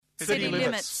City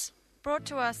Limits. Brought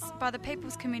to us by the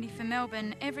People's Committee for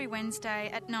Melbourne every Wednesday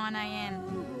at 9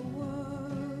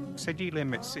 a.m. City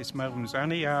Limits is Melbourne's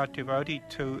only hour devoted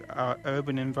to our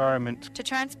urban environment. To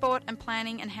transport and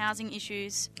planning and housing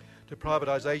issues. To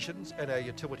privatisations and our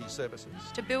utility services.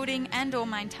 To building and or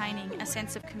maintaining a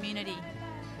sense of community.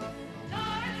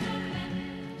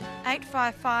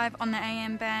 855 on the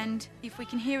AM band, if we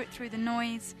can hear it through the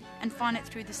noise and find it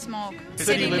through the smog.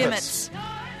 City Limits.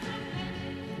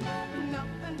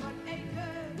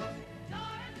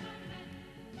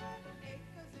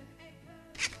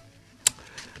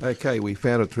 Okay, we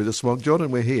found it through the smog, John,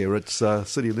 and we're here. It's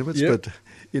City Limits, but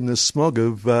in the smog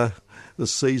of the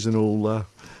seasonal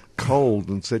cold,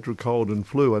 etc., cold and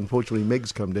flu. Unfortunately,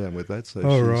 Meg's come down with that,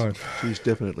 so she's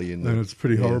definitely in there. And it's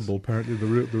pretty horrible, apparently, the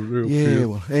real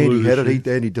well, Andy had it.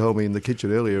 Andy told me in the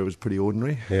kitchen earlier it was pretty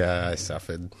ordinary. Yeah, I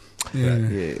suffered.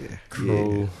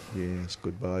 Cruel. Yes,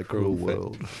 goodbye, cruel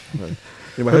world.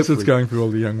 Anyway, that's what's going through all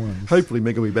the young ones. Hopefully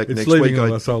Meg will be back next week.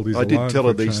 I did tell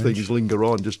her these things linger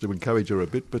on just to encourage her a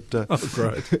bit, but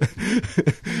great.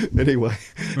 Anyway,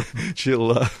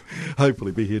 she'll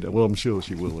hopefully be here. Well, I'm sure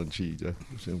she will, and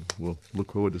we'll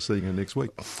look forward to seeing her next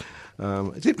week.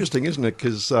 It's interesting, isn't it?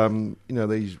 Because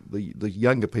the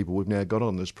younger people we've now got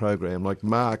on this program, like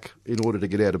Mark, in order to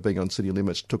get out of being on City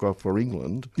Limits, took off for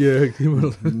England. Yeah,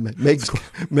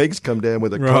 Meg's come down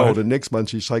with a cold, and next month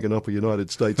she's taken off for the United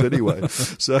States anyway.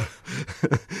 So,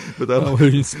 but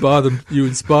you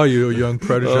inspire your young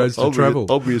proteges to travel.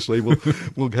 Obviously,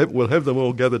 we'll have them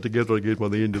all gathered together again by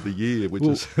the end of the year.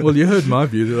 Well, you heard my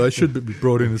view that they should be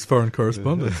brought in as foreign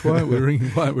correspondents. Why we're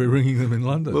ringing them in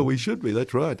London? Well, we should be.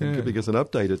 That's right. And giving us an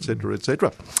update, etc.,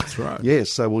 etc. That's right. Yes.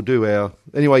 So we'll do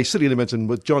anyway. City Limits, and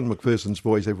with John McPherson's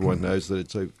voice, everyone knows that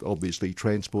it's obviously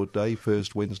Transport Day,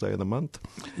 first Wednesday of the month.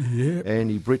 Yeah.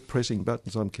 Andy Britt pressing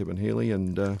buttons. I'm Kevin Healy,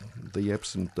 and the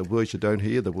voice you don't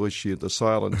hear, the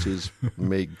silence is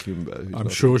Meg Kimber. I'm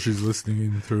sure she's listening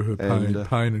in through her pain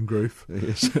and grief.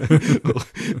 Yes.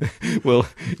 well,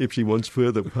 if she wants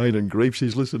further pain and grief,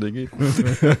 she's listening in.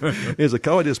 Here's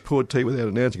I just poured tea without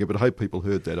announcing it, but I hope people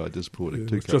heard that. I just poured it.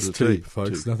 2 cups of tea,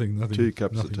 folks. Nothing. 2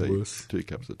 cups of tea. Worse. 2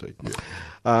 cups of tea.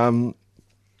 Yeah.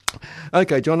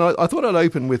 Okay, John, I thought I'd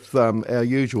open with our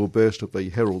usual burst of the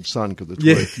Herald Sun. Cause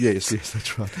it's yes,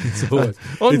 that's right.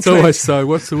 It's always so.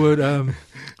 What's the word?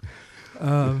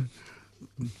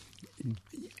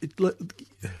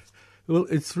 Well,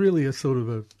 it's really a sort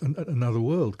of another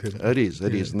world, Kevin. It is,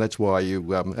 and that's why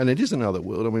and it is another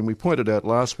world. I mean, we pointed out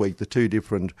last week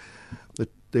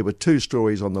there were 2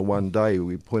 stories on the one day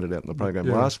we pointed out in the program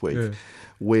last week,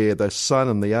 where the Sun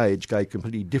and the Age gave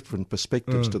completely different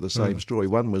perspectives to the same story.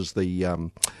 One was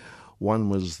the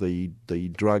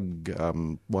drug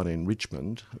one in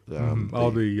Richmond. The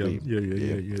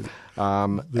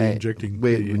injecting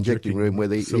room, where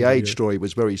the Age story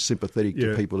was very sympathetic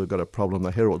to people who've got a problem.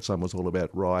 The Herald Sun was all about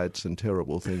riots and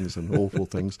terrible things and awful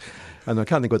things. And I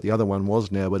can't think what the other one was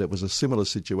now, but it was a similar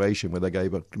situation where they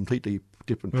gave a completely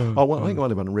different... I think it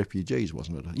might have been refugees,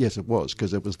 wasn't it? Yes, it was,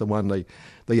 because it was the one the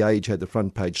Age had the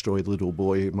front page story, the little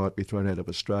boy who might be thrown out of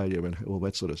Australia and all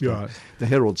that sort of stuff. Right. The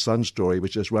Herald Sun story was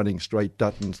just running straight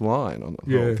Dutton's line on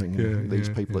the whole thing. These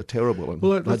people are terrible and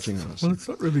nudging us. Well, it's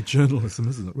not really journalism,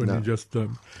 isn't it? When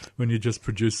you just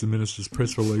produce the minister's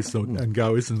press release and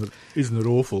go, isn't it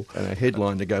awful? And a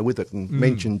headline to go with it, and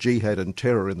mention jihad and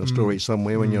terror in the story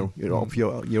somewhere when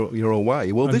you're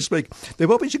away. Well, this week they've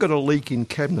obviously got a leak in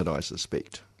cabinet, I suspect.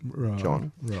 Right,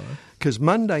 John. Right. Because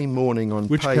Monday morning on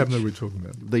which cabinet are we talking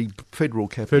about? The federal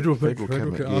cabinet. Federal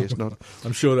cabinet. Yes,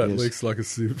 I'm sure that leaks like a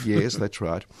sieve. Yes, that's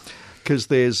right. Because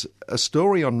there's a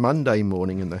story on Monday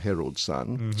morning in the Herald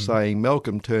Sun saying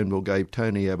Malcolm Turnbull gave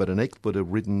Tony Abbott an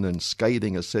expletive-ridden and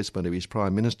scathing assessment of his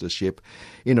prime ministership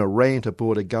in a rant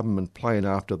aboard a government plane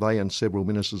after they and several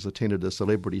ministers attended a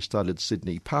celebrity-studded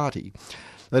Sydney party.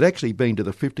 They'd actually been to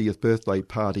the 50th birthday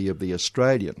party of The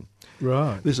Australian.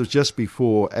 Right. This was just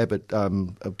before Abbott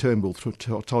Turnbull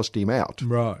tossed him out.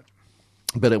 Right.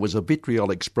 But it was a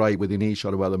vitriolic spray within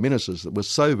earshot of other ministers that was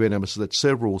so venomous that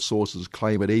several sources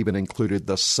claim it even included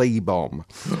the C-bomb.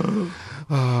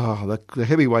 The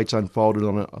heavyweights unfolded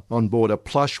on board a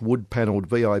plush wood-panelled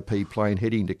VIP plane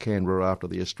heading to Canberra after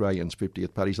the Australians'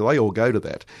 50th party. So they all go to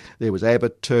that. There was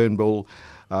Abbott, Turnbull,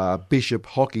 Bishop,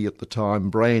 Hockey at the time,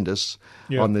 Brandis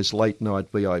on this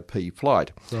late-night VIP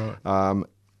flight. Right.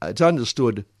 It's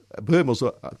understood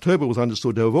Turnbull was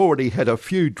understood to have already had a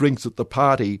few drinks at the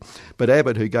party, but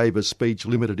Abbott, who gave a speech,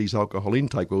 limited his alcohol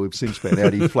intake. Well, we've since found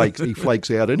out he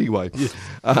flakes out anyway. Yes.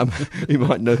 He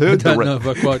mightn't have heard the rant. I don't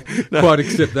know if I quite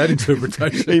accept that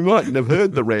interpretation. He mightn't have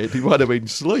heard the rant. He might have been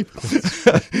asleep.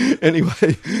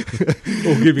 Anyway.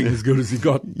 Or giving as good as he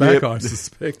got back, I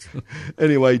suspect.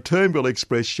 Anyway, Turnbull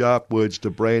expressed sharp words to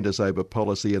Brandis over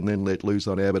policy and then let loose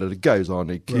on Abbott. And it goes on.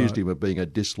 He accused him of being a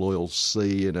disloyal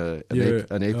C and an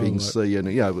effing C. And,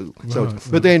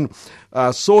 But then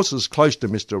sources close to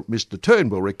Mr.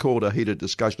 Turnbull recalled a heated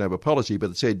discussion over policy,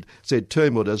 but said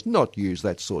Turnbull does not use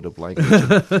that sort of language.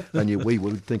 and we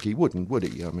would think he wouldn't, would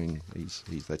he? I mean, he's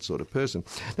that sort of person.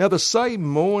 Now, the same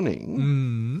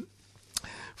morning...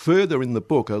 Further in the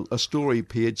book, a story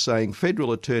appeared saying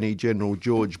Federal Attorney General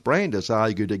George Brandis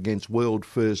argued against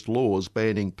world-first laws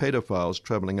banning pedophiles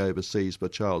travelling overseas for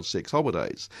child sex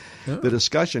holidays. Oh. The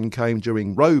discussion came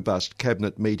during robust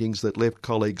cabinet meetings that left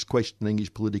colleagues questioning his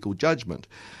political judgment.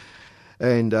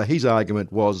 And his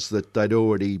argument was that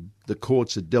the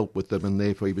courts had dealt with them, and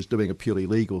therefore he was doing a purely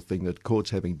legal thing, that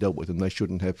courts having dealt with them, they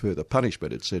shouldn't have further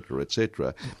punishment, etc.,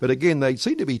 etc. But again, they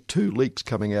seem to be two leaks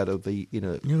coming out of the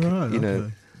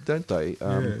don't they?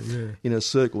 Inner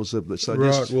circles of the... So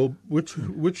right, well,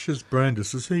 which is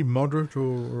Brandis? Is he moderate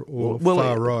or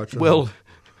far right? Well,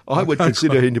 I would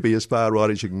consider him to be as far right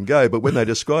as you can go, but when they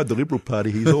describe the Liberal Party,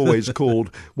 he's always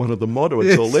called one of the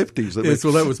moderates or lefties. Yes,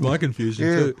 well, that was my confusion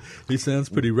too. He sounds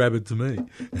pretty rabid to me.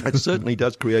 It certainly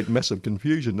does create massive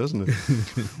confusion, doesn't it?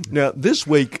 Now, this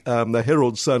week, the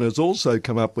Herald Sun has also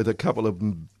come up with a couple of,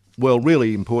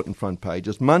 really important front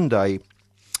pages. Monday...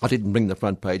 I didn't bring the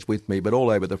front page with me, but all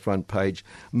over the front page,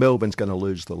 Melbourne's going to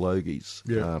lose the Logies.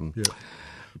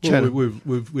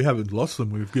 We haven't lost them;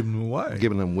 we've given them away. We've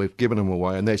given them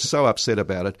away, and they're so upset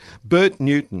about it. Bert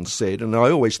Newton said, and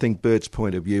I always think Bert's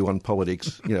point of view on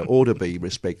politics, ought to be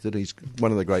respected. He's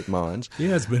one of the great minds. He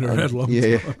has been around a long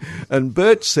time. And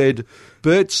Bert said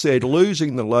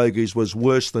losing the Logies was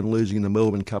worse than losing the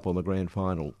Melbourne Cup on the grand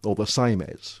final, or the same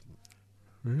as.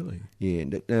 Really? Yeah.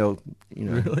 Now,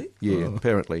 Really? Yeah,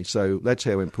 apparently. So that's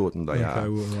how important they are.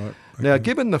 Well, right. Okay. Now,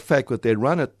 given the fact that they're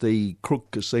run at the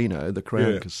Crook Casino, the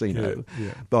Crown Casino,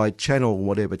 by Channel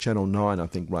 9, I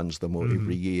think, runs them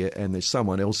every year, and there's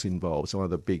someone else involved, some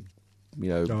other big,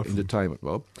 entertainment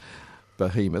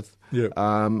behemoth. Yeah.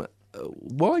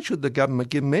 Why should the government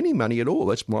give them any money at all?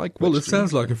 That's my question. Well, it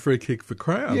sounds like a free kick for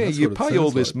Crown. Yeah, that's you pay all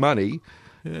this money,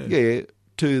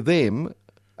 to them.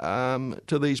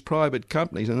 To these private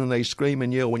companies, and then they scream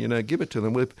and yell when you don't give it to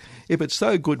them. If it's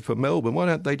so good for Melbourne, why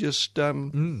don't they just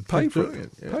pay for it?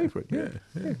 Pay for it. Yeah.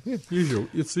 Usual.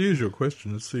 It's the usual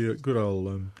question. It's the good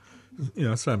old,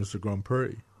 same as the Grand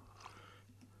Prix.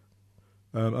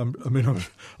 I'm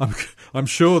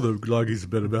sure the Logies are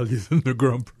better value than the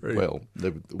Grand Prix. Well,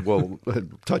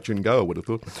 touch and go, I would have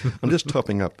thought. I'm just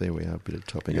topping up. There we are, a bit of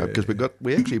topping up, because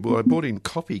I bought in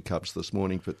coffee cups this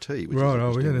morning for tea. We're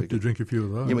going to have to drink a few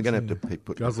of those. Yeah, we're going to have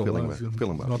to fill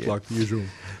them up. Not like the usual.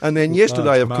 And then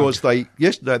yesterday, of course, they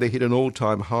hit an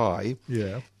all-time high.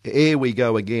 Yeah. Here we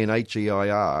go again,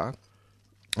 HEIR,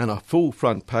 and a full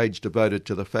front page devoted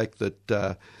to the fact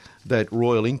that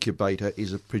Royal Incubator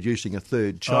is producing a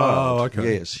third child. Oh,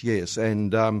 okay. Yes.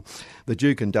 And the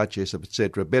Duke and Duchess,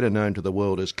 etc., better known to the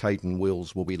world as Kate and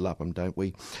Wills, we love them, don't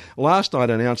we? Last night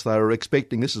announced they were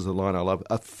expecting, this is the line I love,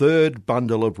 a third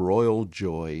bundle of royal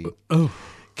joy.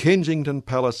 Kensington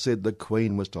Palace said the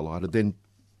Queen was delighted. Then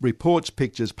reports,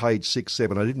 pictures, page 6,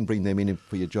 7. I didn't bring them in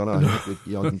for you, John. I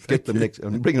can get them next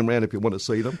and bring them round if you want to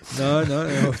see them.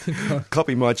 No.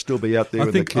 Copy might still be out there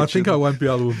in the kitchen. I think I won't be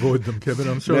able to avoid them, Kevin.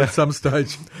 I'm sure at some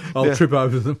stage I'll trip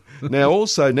over them. Now,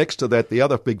 also next to that, the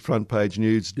other big front page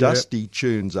news, Dusty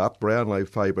tunes up, Brownlow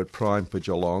favourite prime for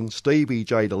Geelong, Stevie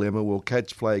J Dilemma will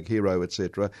catch flag hero,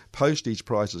 etc. Postage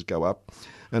prices go up.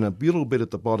 And a little bit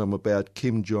at the bottom about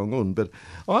Kim Jong-un. But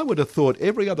I would have thought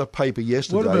every other paper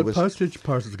yesterday was... What about postage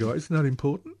prices go? Isn't that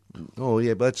important? Oh,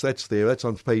 yeah, but that's there. That's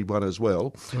on feed 1 as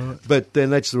well. Right. But then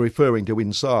that's referring to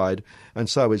inside, and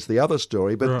so is the other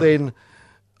story. But then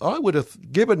I would have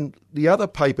given the other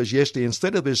papers yesterday,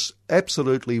 instead of this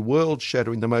absolutely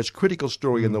world-shattering, the most critical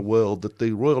story in the world, that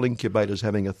the Royal Incubator is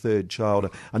having a third child,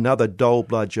 another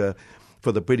dole-bludger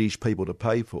for the British people to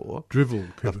pay for. Drivel,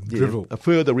 Kevin, drivel. A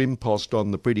further impost on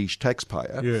the British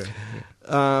taxpayer. Yeah.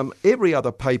 Every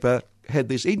other paper had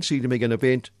this insignificant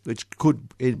event which could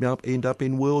end up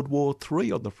in World War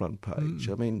III on the front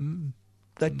page.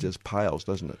 That just pales,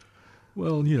 doesn't it?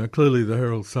 Well, clearly the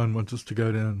Herald Sun wants us to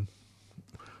go down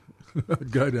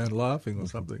laughing or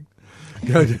something.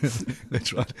 Go down.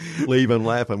 That's right. Leave and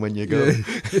laughing when you go.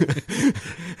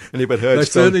 And if it They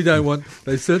hurts, certainly don't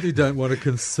want a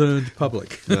concerned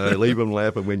public. no, leave them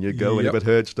laughing when you go. And if Yep. it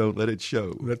hurts, don't let it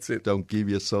show. That's it. Don't give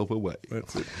yourself away.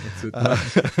 That's it.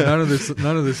 None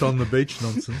of this on the beach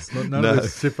nonsense. None of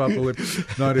this stiff upper lip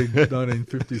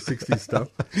 1950, 60 stuff.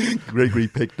 Gregory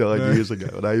Peck died years ago,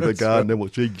 and Ava Gardner, well,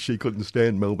 she couldn't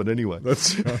stand Melbourne anyway.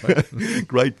 That's right.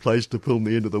 Great place to film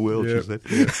the end of the world, she said.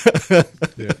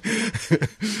 Yeah.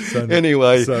 So,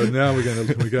 Anyway. so now we're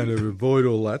going to avoid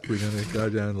all that. We're going to go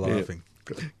down laughing.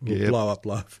 We'll Yeah. blow up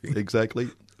laughing. Exactly.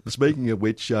 Speaking of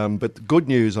which, but good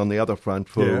news on the other front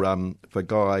for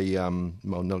Guy.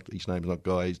 Well, not his name's not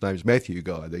Guy. His name's Matthew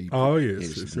Guy. Oh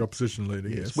yes, it's the opposition leader.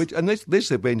 Yes. Which, and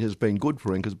this event has been good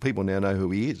for him because people now know who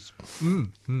he is.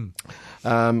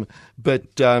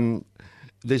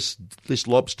 This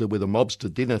lobster with a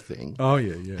mobster dinner thing. Oh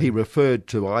yeah. He referred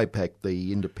to IPAC,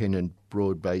 the Independent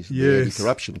Broad-Based Yes.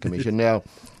 Anti-Corruption Commission. Now,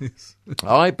 Yes.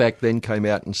 IPAC then came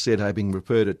out and said, having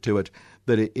referred it to it,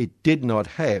 that it did not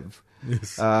have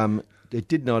Yes.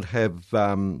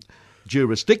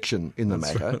 jurisdiction in the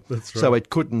matter. right, that's So right. it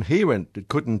couldn't hear it. It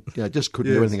couldn't, just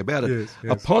couldn't do Yes, anything about it. yes,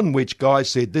 yes. Upon which Guy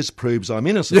said, "This proves I'm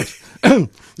innocent.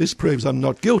 This proves I'm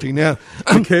not guilty." Now,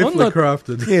 Carefully I'm not,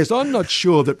 crafted. Yes, I'm not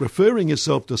sure that referring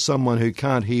yourself to someone who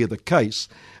can't hear the case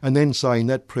and then saying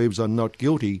that proves I'm not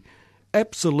guilty.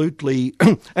 Absolutely,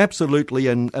 absolutely,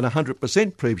 and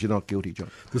 100% proves you're not guilty, John.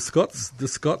 The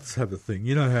Scots have a thing.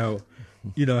 You know how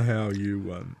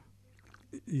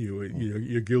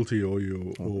you're guilty or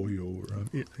you're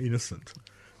innocent.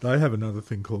 They have another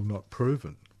thing called not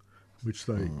proven, which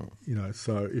they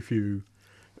So if you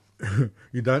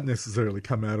you don't necessarily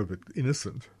come out of it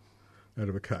innocent, out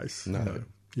of a case. No.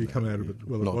 You come out of it,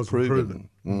 well, Not it wasn't proven.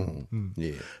 proven.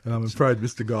 Yeah. And I'm afraid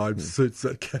Mr. Guy suits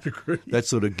that category. That's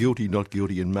sort of guilty, not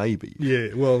guilty, and maybe.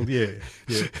 Yeah, well, yeah,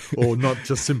 or not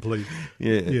just simply.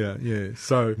 Yeah. yeah.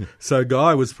 So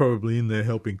Guy was probably in there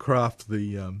helping craft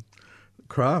the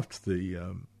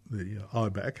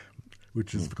IBAC,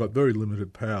 which has got very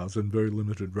limited powers and very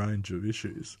limited range of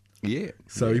issues. Yeah.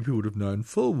 So he would have known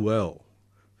full well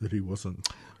that he wasn't.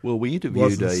 Well, we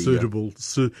interviewed suitable.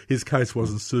 His case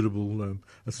wasn't suitable.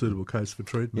 A suitable case for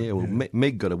treatment. Yeah, well,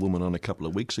 Meg got a woman on a couple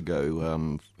of weeks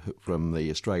ago from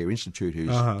the Australia Institute who's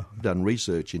done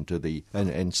research into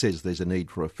and says there's a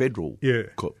need for a federal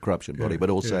corruption body,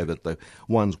 but also that the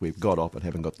ones we've got often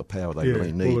haven't got the power they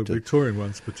really need. Well, the Victorian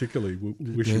ones particularly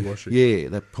wishy-washy. Yeah,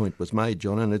 that point was made,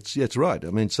 John, and it's right.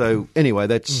 I mean, so anyway,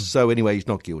 he's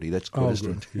not guilty. That's good,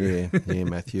 isn't it? Yeah,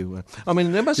 Matthew. I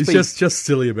mean, there must He's be just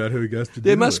silly about who he goes to.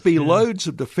 There must be loads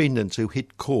of defendants who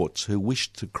hit courts who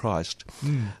wished to Christ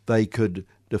they could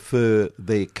defer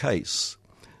their case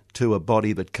to a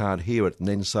body that can't hear it and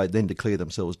then declare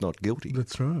themselves not guilty.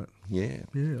 That's right. Yeah.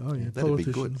 Yeah, oh yeah. That'd be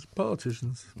good.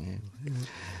 Politicians. Yeah.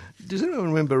 Does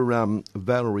anyone remember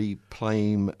Valerie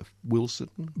Plame Wilson?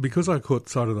 Because I caught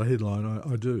sight of the headline,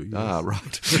 I do. Yes. Ah,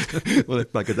 right. Well,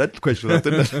 let's make that question up,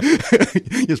 didn't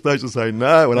it? You're supposed to say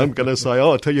no, and I'm going to say,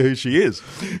 I'll tell you who she is.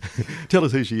 Tell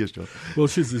us who she is, John. Well,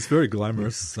 she's this very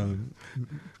glamorous,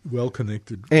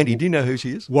 well-connected... Andy, do you know who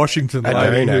she is? Washington I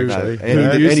lady know, who, no. who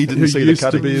Andy didn't see the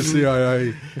cutting.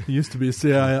 Used to be a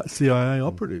CIA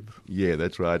operative. Yeah,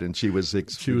 that's right. And she was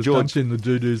dumped in the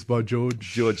doo-doos by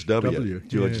George W.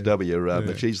 Yeah.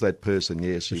 But she's that person,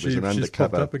 yes. She was an she's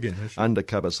popped up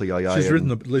undercover again, CIA. She's written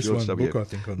at least one book, I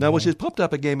think. Well, she's popped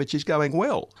up again, but she's going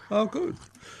well. Oh, good.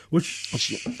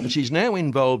 She's now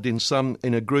involved in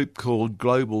a group called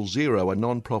Global Zero, a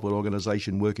non-profit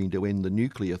organisation working to end the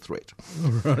nuclear threat.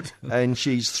 Right. And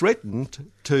she's threatened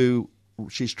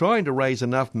she's trying to raise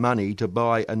enough money to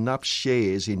buy enough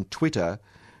shares in Twitter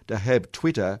to have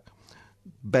Twitter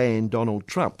ban Donald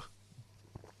Trump.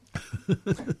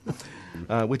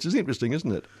 Which is interesting,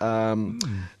 isn't it?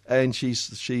 And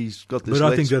she's got this.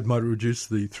 But I think that might reduce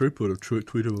the throughput of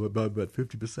Twitter by about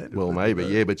 50%. Well, maybe,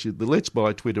 yeah. But the Let's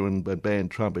Buy Twitter and ban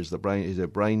Trump is her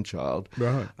brainchild.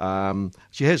 Right.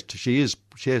 She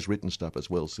has written stuff as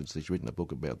well since she's written a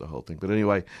book about the whole thing. But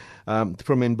anyway,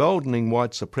 from emboldening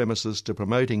white supremacists to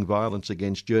promoting violence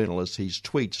against journalists, his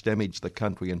tweets damaged the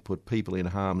country and put people in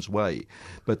harm's way.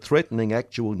 But threatening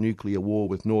actual nuclear war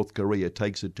with North Korea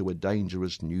takes it to a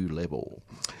dangerous new level.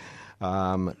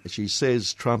 She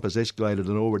says Trump has escalated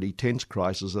an already tense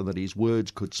crisis and that his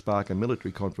words could spark a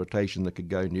military confrontation that could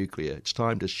go nuclear. It's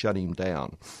time to shut him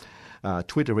down.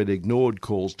 Twitter had ignored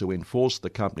calls to enforce the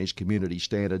company's community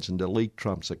standards and delete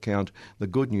Trump's account. The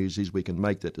good news is we can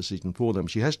make that decision for them.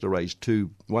 She has to raise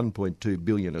 $1.2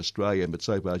 billion Australian, but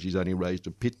so far she's only raised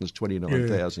a pittance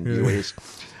 $29,000 US.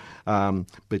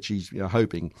 but she's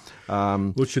hoping.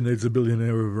 Well, she needs a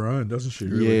billionaire of her own, doesn't she,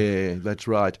 really? Yeah, that's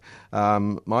right.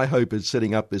 My hope in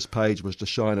setting up this page was to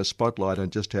shine a spotlight on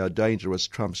just how dangerous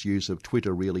Trump's use of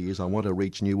Twitter really is. I want to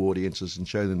reach new audiences and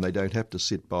show them they don't have to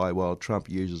sit by while Trump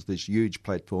uses this huge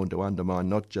platform to undermine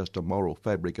not just the moral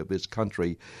fabric of this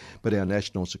country, but our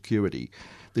national security.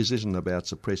 This isn't about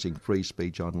suppressing free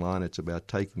speech online, it's about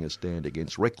taking a stand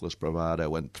against reckless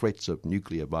bravado and threats of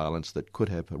nuclear violence that could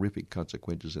have horrific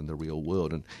consequences in the real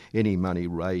world. And any money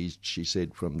raised, she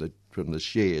said, from the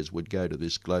shares would go to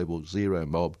this global zero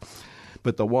mob.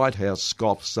 But the White House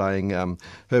scoffs, saying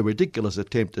her ridiculous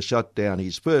attempt to shut down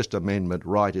his First Amendment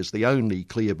right is the only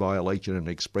clear violation and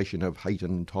expression of hate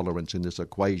and intolerance in this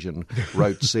equation,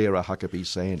 wrote Sarah Huckabee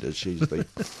Sanders.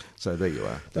 So there you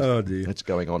are. Oh, dear. That's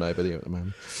going on over there at the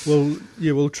moment.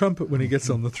 Well, Trump, when he gets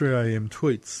on the 3 a.m.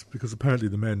 tweets, because apparently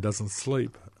the man doesn't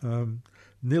sleep,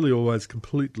 nearly always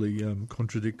completely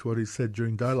contradict what he said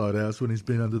during daylight hours when he's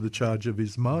been under the charge of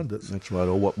his minders. That's right,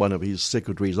 or what one of his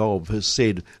secretaries has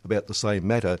said about the same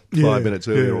matter 5 minutes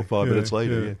earlier or 5 minutes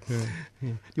later.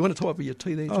 Yeah. You want to top up your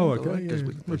tea there, John? Oh, okay, yeah. A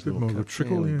bit more of a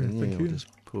trickle, thank you. I'll just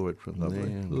pour it from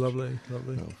there. Lovely. I'll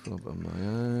fill up on my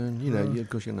own. Of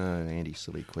course, Andy,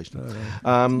 silly question.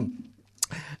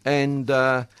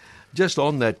 Just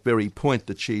on that very point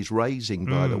that she's raising,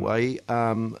 by the way,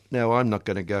 now I'm not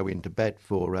going to go into bat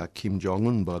for Kim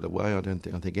Jong-un, by the way. I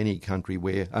think any country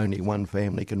where only one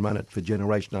family can run it for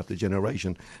generation after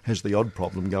generation has the odd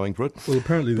problem going for it. Well,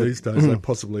 apparently these days they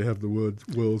possibly have the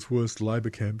world's worst labour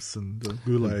camps and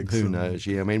gulags. Who knows,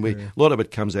 yeah. I mean, a lot of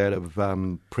it comes out of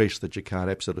press that you can't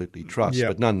absolutely trust,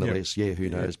 but nonetheless, who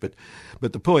knows. But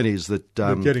the point is that...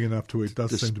 getting enough to eat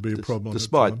does seem to be a problem.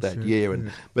 Despite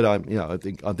that, But I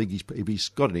think if he's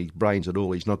got any brains at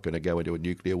all, he's not going to go into a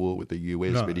nuclear war with the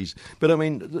US. No. But I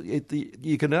mean,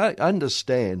 you can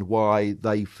understand why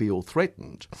they feel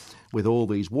threatened with all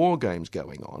these war games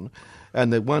going on,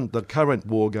 and the current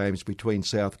war games between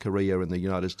South Korea and the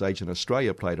United States and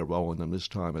Australia played a role in them this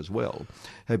time as well,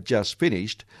 have just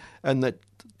finished, and that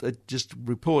just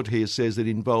report here says it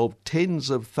involved tens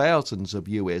of thousands of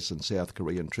US and South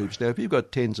Korean troops. Now, if you've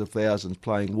got tens of thousands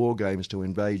playing war games to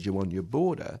invade you on your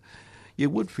border, you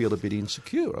would feel a bit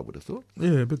insecure, I would have thought.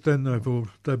 Yeah, but then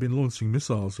they've been launching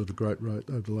missiles at a great rate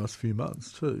over the last few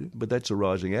months too. But that's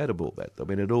arising out of all that. I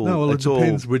mean, it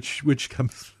depends which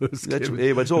comes first. That's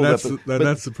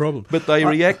the problem. But they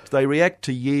react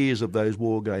to years of those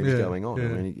war games going on. I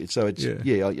mean, so it's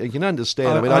you can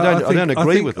understand. I don't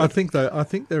agree with it. I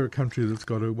think they're a country that's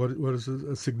got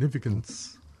a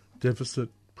significance deficit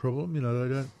problem.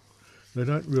 They're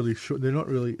not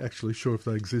really actually sure if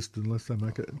they exist unless they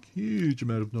make a huge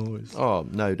amount of noise. Oh,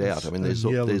 no doubt. I mean,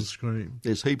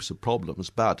 there's heaps of problems,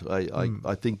 but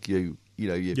I think you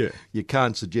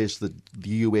can't suggest that the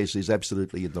US is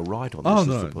absolutely in the right on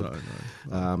this.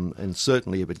 No. And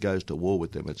certainly if it goes to war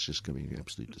with them, it's just going to be an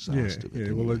absolute disaster.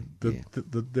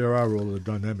 There are all the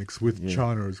dynamics with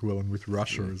China as well and with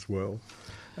Russia as well.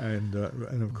 And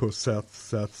of course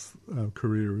South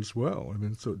Korea as well. I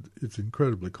mean, so it's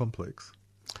incredibly complex.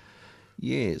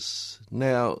 Yes.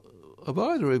 Now, of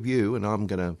either of you, and I'm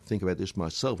going to think about this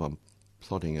myself, I'm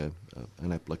plotting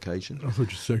an application. I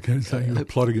thought you were saying you were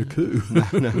plotting a coup.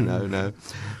 No.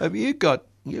 Have you got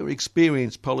your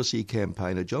experienced policy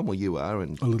campaigner, John? Well, you are,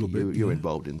 and a little bit. You're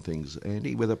involved in things,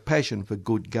 Andy, with a passion for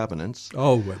good governance.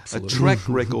 Oh, absolutely. A track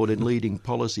record in leading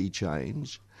policy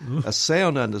change, a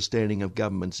sound understanding of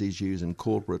government's issues and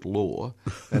corporate law,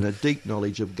 and a deep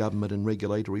knowledge of government and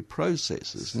regulatory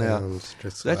processes. Now,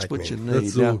 that's what you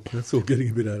need. That's all getting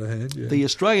a bit out of hand. Yeah.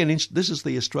 This is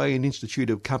the Australian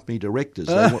Institute of Company Directors.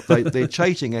 They're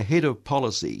chasing a head of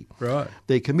policy. Right.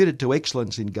 They're committed to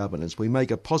excellence in governance. We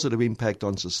make a positive impact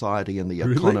on society and the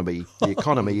economy. The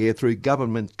economy, through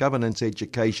governance,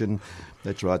 education.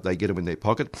 That's right, they get them in their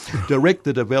pocket.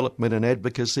 Director development and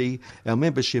advocacy. Our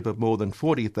membership of more than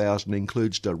 40,000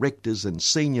 includes directors and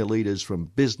senior leaders from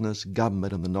business,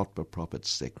 government and the not-for-profit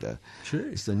sector.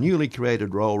 Jeez. It's the newly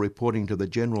created role reporting to the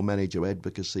General Manager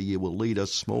Advocacy. You will lead a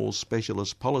small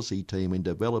specialist policy team in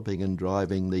developing and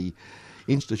driving the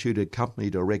Institute of Company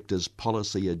Directors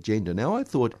policy agenda. Now, I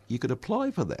thought you could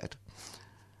apply for that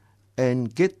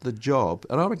and get the job,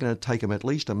 and I reckon it'd take them at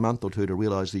least a month or two to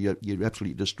realise that you're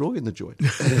absolutely destroying the joint.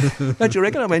 Don't you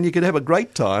reckon? I mean, you could have a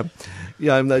great time.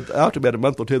 And after about a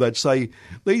month or two, they'd say,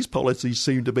 these policies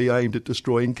seem to be aimed at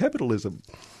destroying capitalism.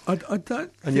 I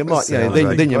don't. And you might,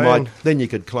 then you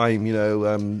could claim,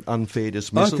 unfair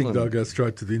dismissal. I think they'll go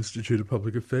straight to the Institute of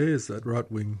Public Affairs, that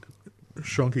right-wing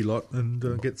shonky lot,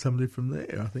 and get somebody from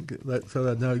there. I think so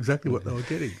they'd know exactly what they were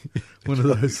getting. One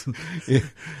of those.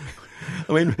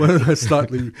 I mean, one of those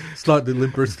slightly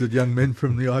limp-wristed young men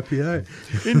from the IPA.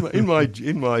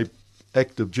 in my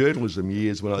active journalism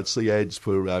years, when I'd see ads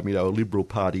for a Liberal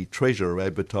Party treasurer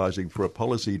advertising for a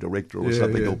policy director or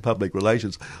something, or public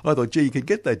relations, I thought, gee, you could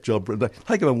get that job.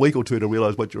 Take them a week or two to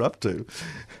realise what you're up to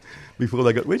before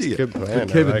they got rid of you. Good plan,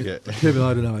 Kevin, I like it. Kevin,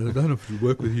 I don't know. I don't know if it'll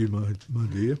work with you, my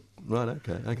dear. Right,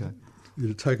 okay.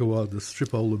 It'll take a while to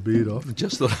strip all the beard off.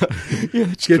 Just thought, yeah,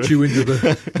 it's Get true. you into the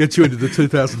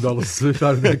 $2,000 suit.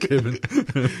 I don't know, Kevin.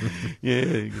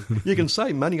 Yeah, you can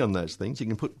save money on those things. You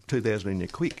can put 2,000 in there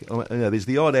quick. There's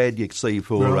the odd ad you see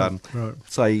for, Right.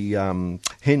 say,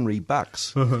 Henry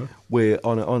Bucks, where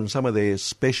on some of their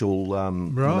special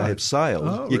when they Right. have sales,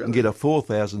 Oh, you can really? get a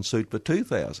 4,000 suit for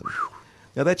 2,000.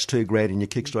 Now that's $2,000 in your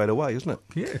kick straight away, isn't it?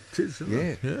 Yeah, it is, isn't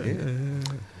it? Yeah.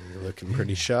 You're looking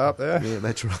pretty sharp there. Yeah,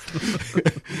 that's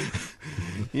right.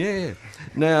 Yeah.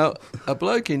 Now, a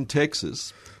bloke in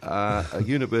Texas, a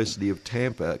University of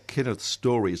Tampa, Kenneth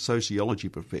Story, a sociology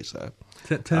professor,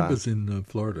 Tampa's in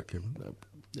Florida, Kevin.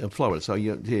 Florida. So,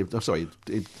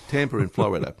 Tampa in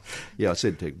Florida. Yeah, I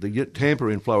said Tampa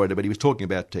in Florida, but he was talking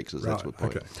about Texas. That's Right, what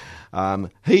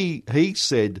point. He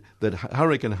said that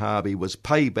Hurricane Harvey was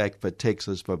payback for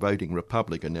Texas for voting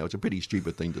Republican. Now, it's a pretty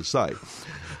stupid thing to say.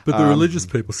 But the religious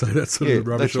people say that sort of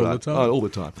rubbish that's all right. the time. Oh, all the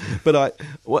time. But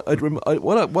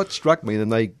what struck me,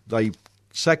 and they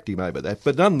sacked him over that,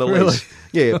 but nonetheless,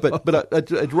 yeah. But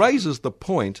it raises the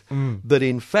point that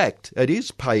in fact it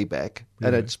is payback,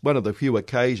 and it's one of the few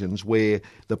occasions where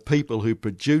the people who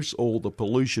produce all the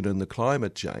pollution and the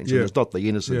climate change, and it's not the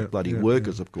innocent bloody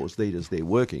workers, of course, they're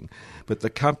working, but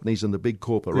the companies and the big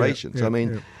corporations. I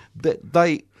mean,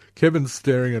 they. Kevin's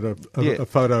staring at a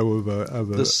photo of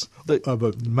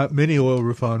many oil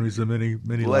refineries and many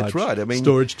Well, large that's right. I mean,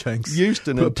 storage tanks.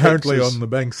 Houston and apparently Texas, on the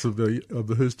banks of the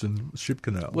Houston Ship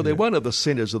Canal. Well, they're one of the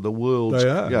centres of the world's They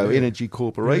are, energy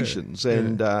corporations,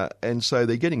 and so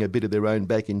they're getting a bit of their own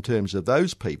back in terms of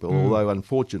those people. Although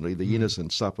unfortunately, the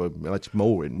innocent suffer much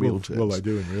more in real terms. Well, they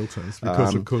do in real terms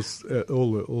because, of course,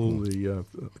 all the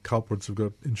culprits have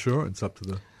got insurance up to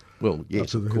the. Well,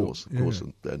 yes, of course,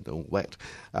 and all that.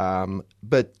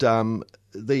 But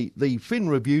the Fin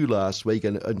Review last week,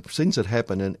 and since it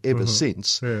happened, and ever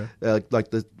since,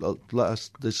 like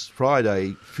this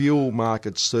Friday, fuel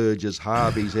market surges,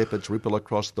 Harvey's efforts ripple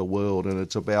across the world, and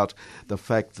it's about the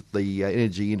fact that the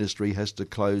energy industry has to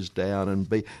close down. And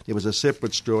there was a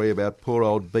separate story about poor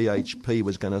old BHP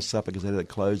was going to suffer because they had to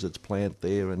close its plant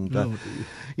there. And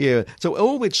so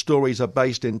all its stories are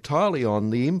based entirely on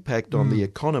the impact on the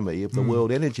economy of the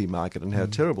world energy market and how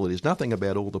terrible it is. Nothing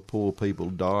about all the poor people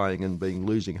dying and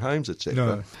losing homes, etc.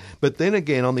 No. But then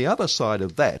again, on the other side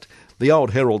of that, the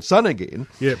old Herald Sun again,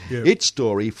 its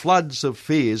story, floods of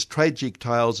fears, tragic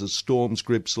tales as storm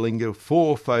scripts linger,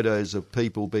 4 photos of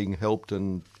people being helped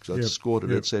and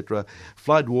escorted, etc.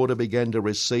 Flood water began to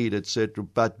recede, etc.,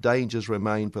 but dangers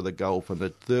remain for the Gulf and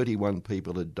that 31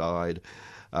 people had died,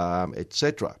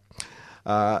 etc.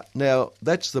 Now,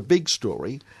 that's the big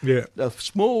story. Yeah. A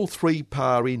small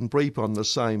 3-par in brief on the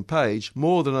same page,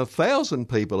 more than 1,000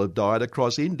 people have died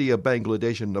across India,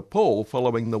 Bangladesh and Nepal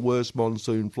following the worst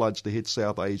monsoon floods to hit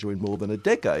South Asia in more than a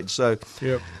decade. So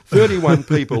 31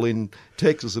 people in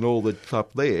Texas and all that's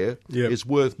up there is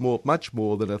worth much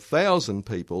more than 1,000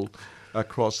 people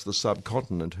across the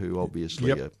subcontinent who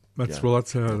obviously are... That's how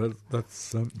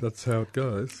it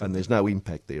goes. And there's no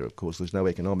impact there, of course. There's no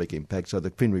economic impact, so the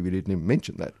Fin Review didn't even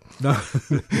mention that. No.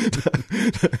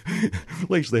 At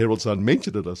least the Herald Sun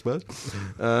mentioned it, I suppose.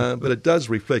 But it does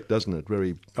reflect, doesn't it,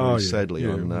 very sadly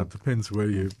on... Well, it depends where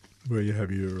you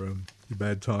have your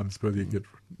bad times, whether you get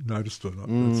noticed or not,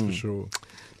 that's for sure.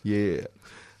 Yeah.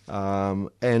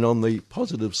 And on the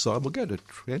positive side, we'll go to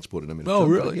transport in a minute. Oh,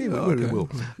 really? Yeah, okay. we will.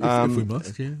 If we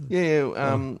must,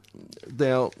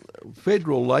 Now,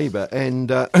 federal Labor, and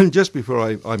just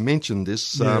before I mentioned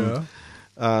this,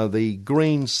 the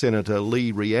Green Senator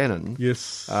Lee Rhiannon,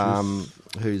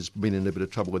 who's been in a bit of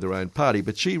trouble with her own party,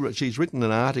 but she's written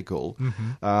an article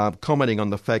commenting on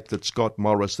the fact that Scott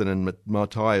Morrison and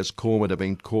Matthias Cormann have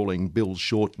been calling Bill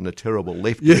Shorten a terrible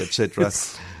lefty, etc.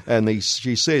 And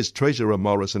she says, Treasurer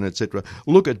Morrison, etc.,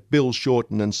 look at Bill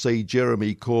Shorten and see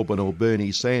Jeremy Corbyn or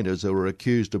Bernie Sanders, who are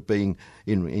accused of being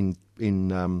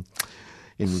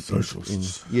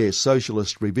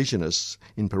socialist revisionists,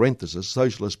 in parentheses,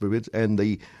 socialist and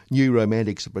the new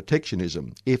romantics of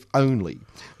protectionism. If only.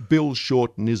 Bill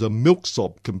Shorten is a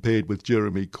milksop compared with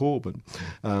Jeremy Corbyn.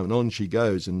 And on she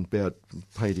goes and about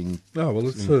painting... Oh, well,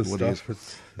 it's her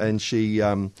stuff. And she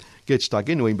gets stuck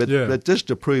into him. But just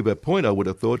to prove her point, I would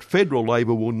have thought, federal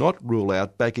Labor will not rule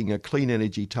out backing a clean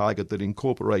energy target that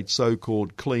incorporates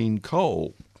so-called clean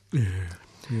coal. Yeah.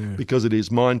 Because it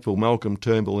is mindful Malcolm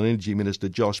Turnbull and Energy Minister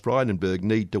Josh Frydenberg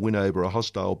need to win over a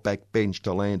hostile backbench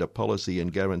to land a policy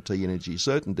and guarantee energy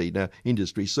certainty, now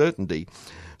industry certainty.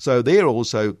 So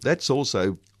that's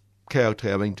also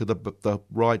kowtowing to the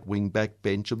right-wing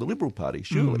backbench of the Liberal Party,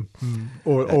 surely.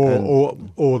 Or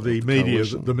the media,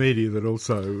 coalition. the media that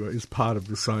also is part of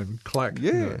the same clack.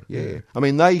 Yeah. I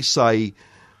mean, they say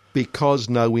because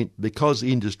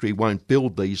industry won't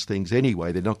build these things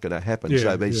anyway, they're not going to happen.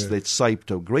 So it's safe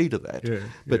to agree to that.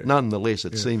 But nonetheless,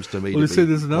 it seems to me to be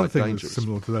there's another quite thing dangerous. that's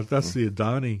similar to that. That's the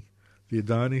Adani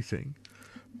thing.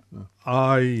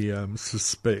 I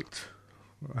suspect,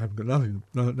 I haven't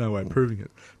got no way of proving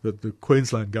it, that the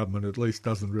Queensland government at least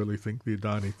doesn't really think the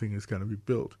Adani thing is going to be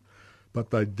built,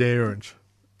 but they daren't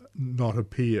not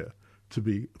appear to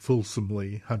be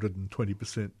fulsomely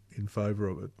 120% in favour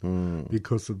of it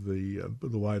because of the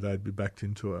way they'd be backed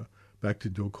into a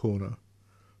corner,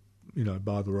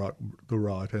 by the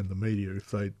right and the media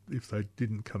if they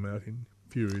didn't come out in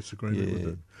furious agreement with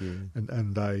it,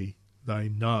 and they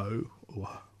know or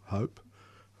hope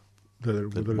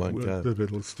that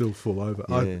it'll still fall over.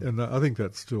 I think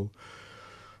that's still.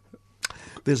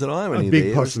 There's an irony a big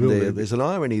there, possibility. isn't there? There's an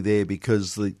irony there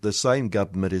because the same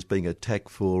government is being attacked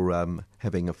for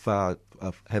having far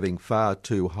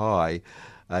too high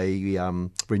a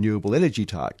renewable energy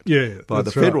target by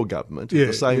the federal government at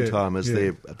the same time as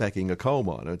they're backing a coal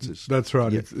mine. That's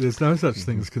right. There's no such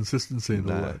thing as consistency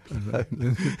in all that.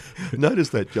 Notice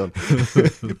that, John.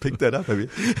 You picked that up, have you?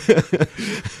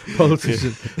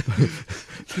 Politician.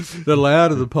 The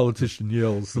louder the politician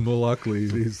yells, the more likely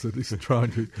it is that he's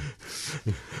trying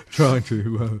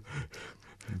to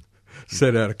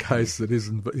set out a case that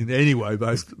isn't in any way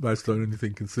based on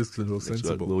anything consistent or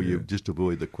sensible. Right. Well, you just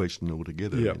avoid the question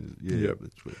altogether. Yep.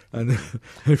 That's right. And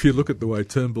if you look at the way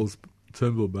Turnbull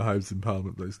behaves in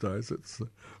Parliament these days,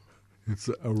 it's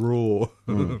a roar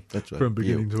that's right. from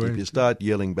beginning to end. If you start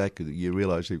yelling back, you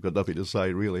realise you've got nothing to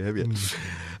say, really, have you?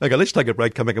 Okay, let's take a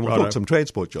break. Come back and we'll talk some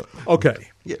transport, John. Okay.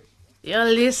 Yeah. You're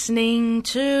listening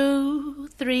to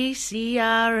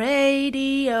 3CR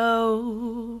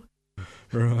Radio.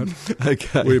 Right.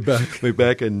 Okay. We're back. We're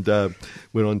back and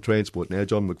we're on transport now.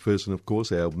 John McPherson, of course,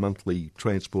 our monthly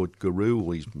transport guru.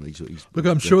 Well, he's Look,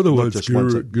 I'm sure the word's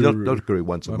guru. Not guru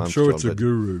once a month, I'm sure John, it's a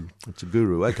guru. It's a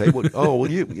guru. Okay. Well,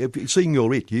 seeing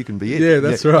you're it, you can be it. Yeah,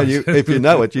 that's right. And if you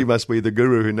know it, you must be the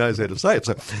guru who knows how to say it.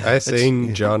 So I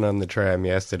seen John on the tram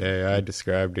yesterday. I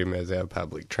described him as our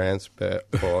public transport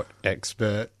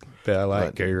expert. But I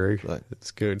like guru. Right.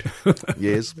 It's good.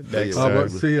 Yes.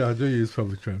 I do use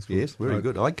public transport. Yes, very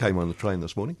good. I came on the train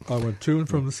this morning. I went to and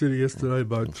from the city yesterday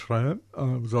by tram. I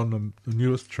was on the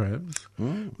newest trams,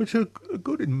 which are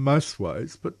good in most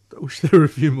ways, but I wish there were a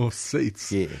few more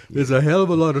seats. Yeah. There's a hell of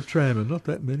a lot of tram and not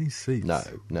that many seats. No,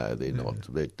 they're not.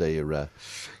 They're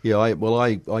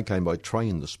I came by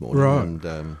train this morning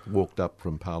and walked up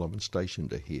from Parliament Station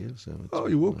to here. So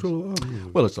you walked all the way?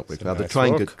 Well, it's not very far. The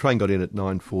train got in at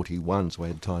 9:41, so I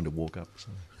had time to walk up.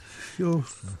 So.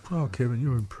 Kevin,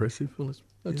 you're impressive.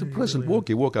 It's a pleasant walk.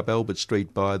 You walk up Albert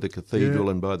Street by the cathedral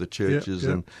and by the churches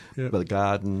and by the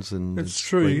gardens. And it's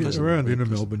true. Around inner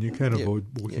Melbourne, you can avoid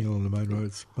walking along the main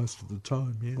roads most of the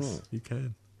time. Yes, you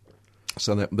can.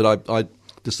 So, but I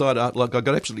decided, I got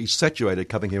absolutely saturated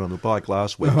coming here on the bike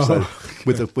last week. So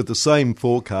with the same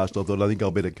forecast, I thought I think I'll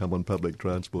better come on public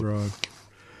transport. Right.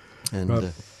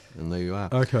 And there you are.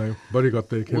 Okay, what do you got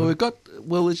there, Kevin?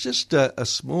 It's just a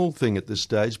small thing at this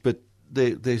stage, but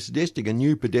they're suggesting a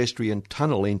new pedestrian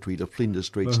tunnel entry to Flinders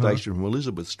Street Station from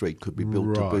Elizabeth Street could be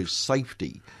built to boost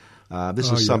safety.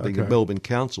 This is something the Melbourne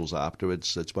Council's after.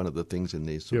 It's one of the things in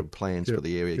their sort of plans for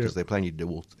the area because they're planning to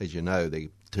do, as you know, they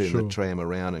turn the tram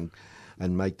around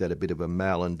and make that a bit of a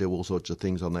mall and do all sorts of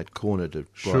things on that corner to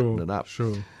brighten it up.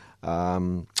 Sure.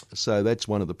 So that's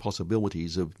one of the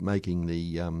possibilities of making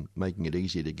it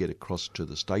easier to get across to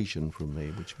the station from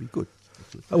there, which would be good.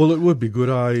 Well, it would be good.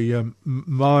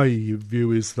 My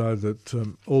view is though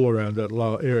that all around that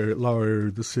lower area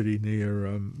of the city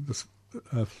near the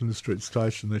Flinders Street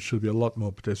Station, there should be a lot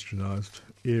more pedestrianised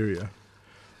area.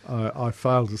 I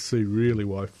fail to see really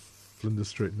why Flinders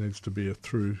Street needs to be a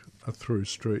through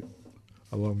street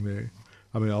along there.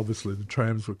 I mean, obviously the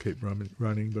trams will keep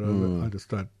running, but I just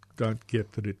don't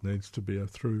get that it needs to be a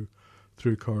through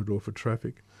corridor for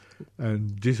traffic.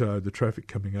 And ditto the traffic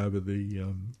coming over the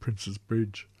Princes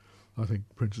Bridge. I think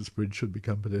Princes Bridge should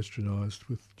become pedestrianised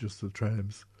with just the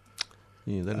trams.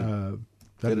 Yeah,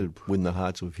 that'd win the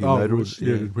hearts of a few motorists.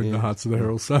 It'd win the hearts of the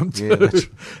Herald Sun too.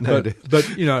 Yeah, but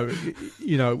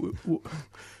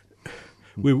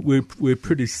we're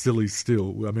pretty silly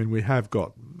still. I mean, we've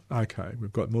got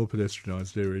more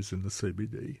pedestrianised areas in the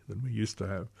CBD than we used to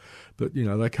have, but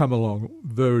they come along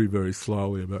very, very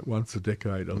slowly. About once a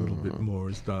decade, a little bit more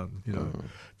is done.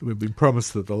 We've been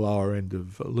promised that the lower end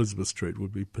of Elizabeth Street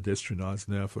would be pedestrianised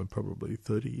now for probably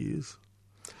 30 years.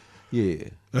 Yeah,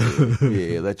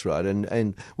 that's right.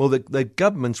 And well, the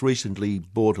government's recently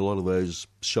bought a lot of those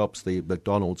shops, the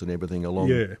McDonald's and everything along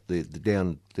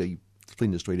down the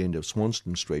Flinders Street end of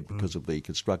Swanston Street because of the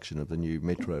construction of the new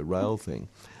Metro Rail thing,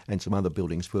 and some other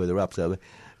buildings further up. So,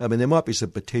 I mean, there might be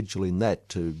some potential in that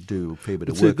to do a fair bit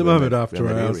of work. At the moment, after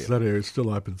hours, that area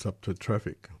still opens up to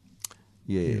traffic.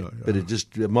 Yeah, but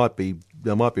there might be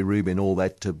room in all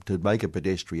that to make a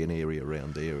pedestrian area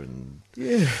around there. And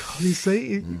you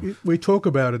see, we talk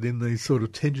about it in these sort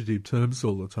of tentative terms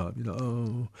all the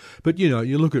time. But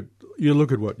you look at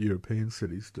what European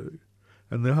cities do.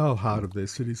 And the whole heart of their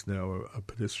cities now are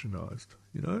pedestrianised,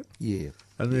 Yeah.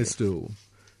 And they're still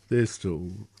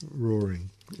roaring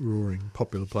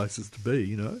popular places to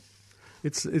be,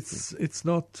 It's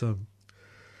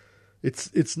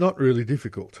not really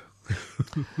difficult.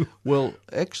 Well,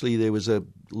 actually, there was a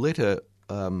letter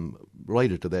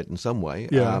related to that in some way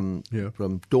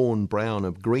from Dawn Brown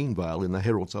of Greenvale in the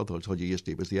Herald. I thought I told you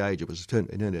yesterday it was the Age. It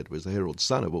turned out it was the Herald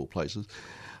Sun of all places,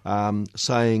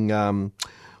 saying.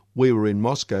 We were in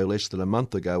Moscow less than a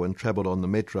month ago and travelled on the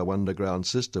Metro underground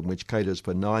system, which caters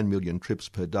for 9 million trips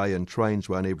per day and trains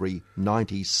run every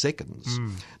 90 seconds.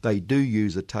 They do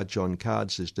use a touch-on card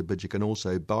system, but you can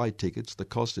also buy tickets. The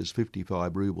cost is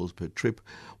 55 rubles per trip,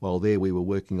 while there we were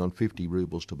working on 50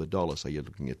 rubles to the dollar, so you're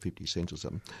looking at 50 cents or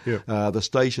something. Yep. The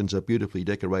stations are beautifully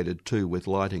decorated too with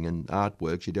lighting and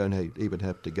artworks. You don't even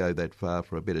have to go that far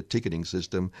for a better ticketing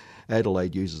system.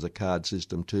 Adelaide uses a card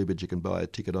system too, but you can buy a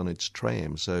ticket on its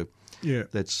tram, so... Yeah,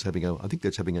 I think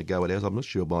that's having a go at ours. I'm not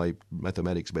sure my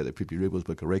mathematics about the 50 rubles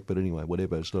were correct, but anyway,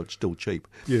 whatever. It's still cheap.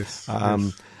 Yes.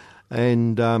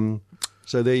 And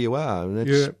so there you are. And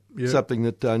that's something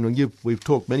that we've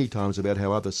talked many times about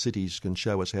how other cities can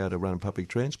show us how to run a public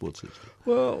transport system.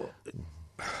 Well,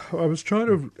 I was trying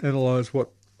to analyse what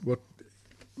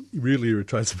really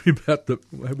irritates me about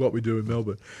what we do in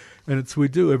Melbourne, and it's we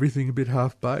do everything a bit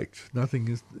half baked. Nothing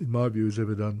is, in my view, is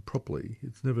ever done properly.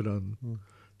 It's never done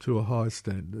to a high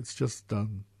standard. It's just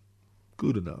done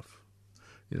good enough.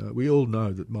 We all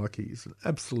know that Mikey is an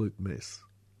absolute mess.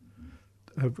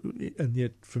 And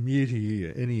yet, from year to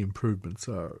year, any improvements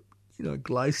are,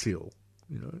 glacial,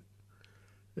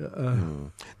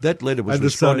 That letter was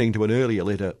responding to an earlier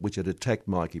letter which had attacked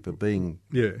Mikey for being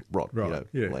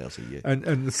lousy. Yeah.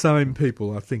 And the same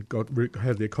people, I think,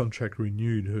 had their contract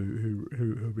renewed who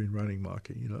have been running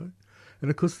Mikey, And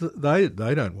of course, they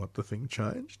don't want the thing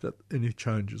changed. Any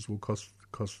changes will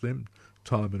cost them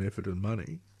time and effort and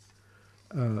money.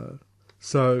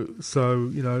 So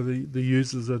the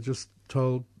users are just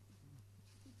told,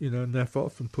 naff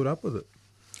off and put up with it.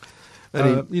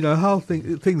 Whole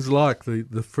things like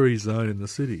the free zone in the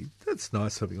city. That's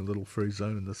nice having a little free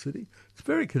zone in the city. It's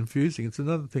very confusing. It's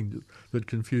another thing that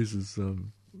confuses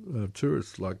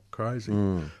tourists like crazy.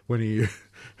 When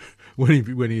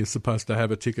he is supposed to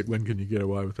have a ticket, when can you get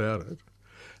away without it?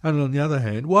 And on the other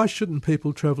hand, why shouldn't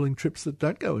people travelling trips that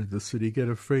don't go into the city get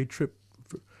a free trip,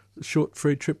 short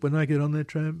free trip when they get on their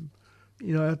tram,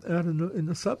 out in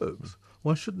the suburbs?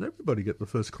 Why shouldn't everybody get the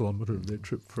first kilometre of their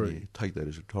trip free? Yeah, take that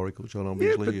as rhetorical, John,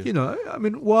 obviously. Yeah,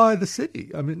 but, why the city?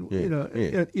 I mean,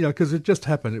 because it just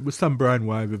happened. It was some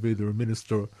brainwave of either a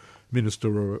minister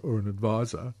or an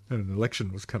advisor, and an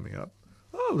election was coming up.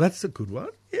 Oh, that's a good one.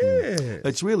 Yeah.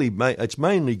 It's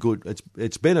mainly good.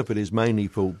 Its benefit is mainly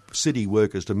for city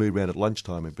workers to move around at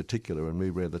lunchtime in particular and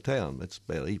move around the town. That's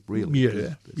about it, really.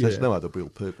 Yeah. There's no other real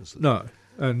purpose. No.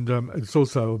 And it's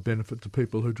also a benefit to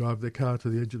people who drive their car to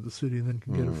the edge of the city and then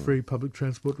can get a free public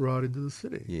transport ride into the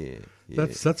city. Yeah.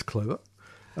 That's clever.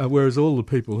 Whereas all the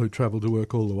people who travel to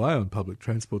work all the way on public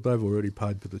transport, they've already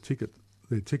paid for their ticket.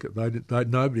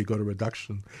 Nobody got a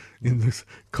reduction in the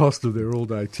cost of their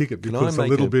all-day ticket because a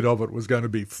little bit of it was going to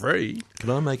be free.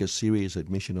 Can I make a serious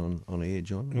admission on air,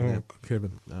 John? Oh,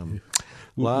 Kevin.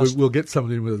 We'll get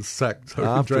somebody with a sack so we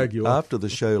can drag you off. After the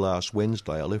show last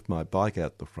Wednesday, I left my bike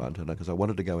out the front because I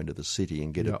wanted to go into the city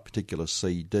and get a particular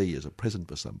CD as a present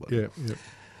for somebody. Yeah.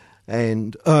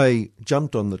 And I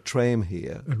jumped on the tram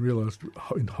here and realised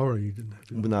in horror you didn't have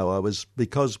to. No,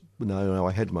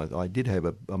 I did have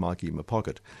a Mikey in my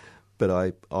pocket, but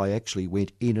I actually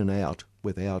went in and out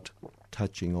without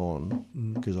touching on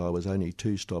because I was only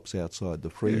 2 stops outside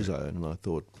the free zone, and I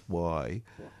thought, why?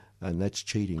 And that's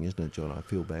cheating, isn't it, John? I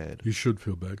feel bad. You should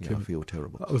feel bad, Yeah, Kevin. I feel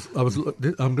terrible.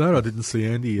 I'm glad I didn't see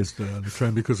Andy yesterday on the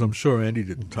tram because I'm sure Andy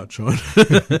didn't touch on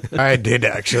it. I did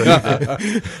actually.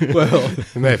 Well,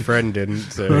 My friend didn't.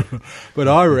 So but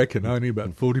I reckon only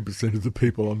about 40% of the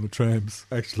people on the trams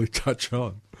actually touch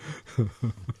on.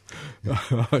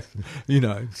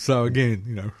 So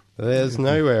again, there's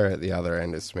nowhere at the other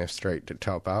end of Smith Street to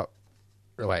top up.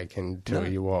 Like until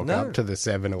you walk up to the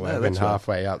 7-Eleven that's right.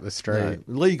 halfway up the street.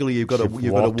 No, legally, you've got to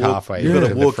You've walk halfway You've got to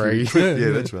to walk the through. free. Yeah,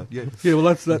 that's right. Yeah. Yeah, well,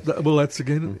 that's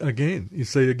again. You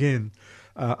see, again,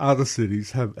 other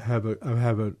cities have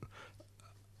a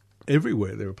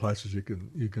everywhere. There are places you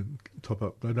can top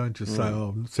up. They don't just say,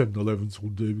 "Oh, 7-Elevens will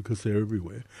do" because they're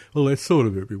everywhere. Well, they're sort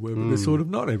of everywhere, but they're sort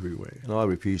of not everywhere. And I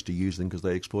refuse to use them because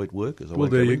they exploit workers. Well,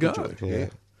 there you go. Yeah.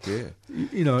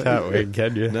 Can't win,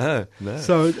 can you? No.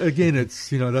 So again, it's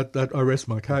that I rest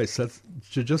my case. That's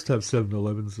to just have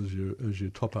 7-Elevens as your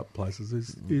top up places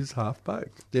is half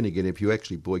baked. Then again, if you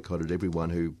actually boycotted everyone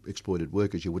who exploited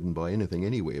workers, you wouldn't buy anything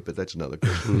anywhere. But that's another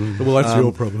question. Well, that's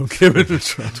your problem, Kevin.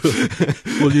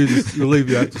 Well, you'll leave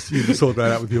you to sort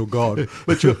that out with your God.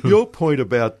 But your point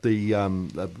about the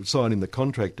signing the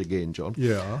contract again, John.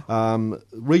 Yeah.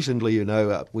 Recently,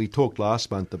 we talked last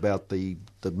month about the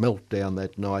meltdown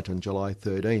that night on July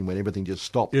 13 when everything just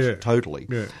stopped totally.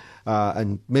 Yeah.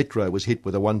 And Metro was hit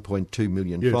with a 1.2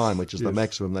 million fine, which is the yes.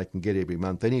 maximum they can get every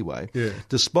month anyway. Yeah.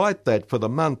 Despite that, for the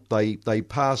month, they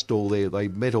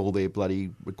met all their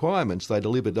bloody requirements. They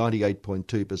delivered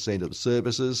 98.2% of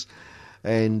services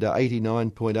and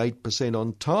 89.8%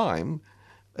 on time.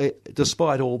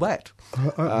 Despite all that.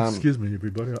 Excuse me,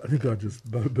 everybody. I think I just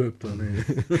burped on air.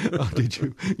 Oh, did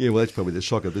you? Yeah, well, that's probably the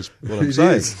shock of this, what I'm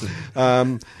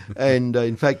saying. And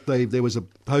in fact, there was a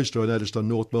poster I noticed on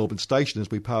North Melbourne Station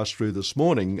as we passed through this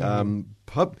morning,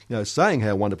 saying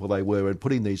how wonderful they were and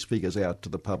putting these figures out to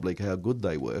the public, how good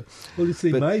they were. Well, you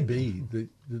see, maybe the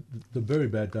very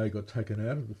bad day got taken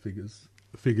out of the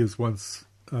figures once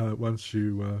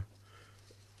you...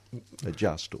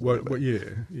 adjust. Well,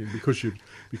 because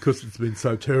it's been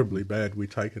so terribly bad, we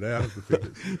take it out of the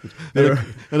figures.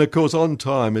 and of course, on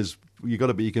time is you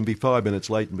can be 5 minutes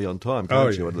late and be on time,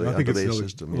 can't you? I think under their it's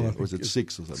system, well, or was it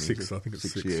 6 or something? 6, I think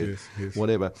it's 6. Yes.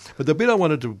 Whatever. But the bit I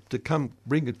wanted to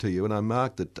bring it to you, and I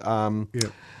marked it.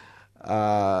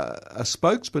 A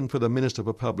spokesman for the Minister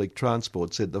for Public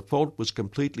Transport said the fault was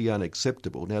completely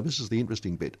unacceptable. Now, this is the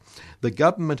interesting bit. The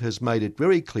government has made it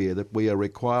very clear that we are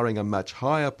requiring a much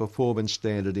higher performance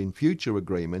standard in future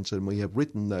agreements, and we have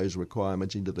written those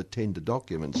requirements into the tender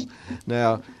documents.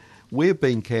 Now, we've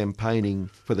been campaigning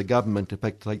for the government to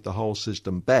take the whole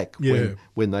system back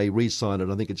when they re-sign it.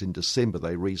 I think it's in December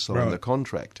they re-sign the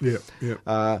contract.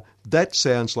 That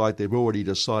sounds like they've already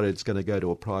decided it's going to go to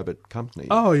a private company.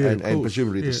 Oh yeah, and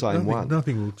presumably the same one.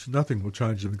 Nothing will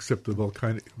change them except the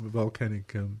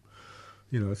volcanic.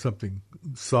 Something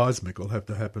seismic will have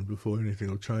to happen before anything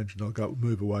will change, and they'll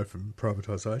move away from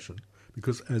privatisation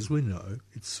because, as we know,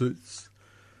 it suits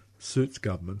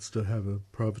governments to have a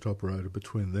private operator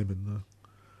between them and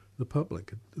the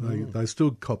public. They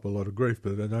still cop a lot of grief,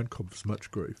 but they don't cop as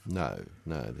much grief. No,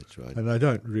 that's right. And they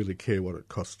don't really care what it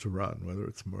costs to run, whether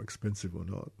it's more expensive or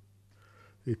not.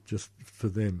 It just, for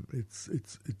them,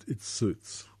 it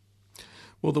suits.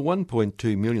 Well, the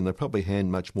 1.2 million, they probably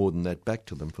hand much more than that back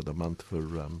to them for the month for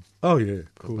of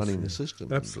course, running the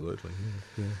system. Absolutely,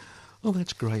 yeah. Oh,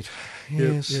 that's great.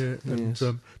 Yes,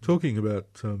 And talking about...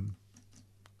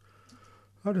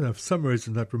 I don't know, for some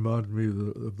reason that reminded me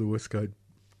of the Westgate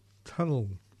Tunnel.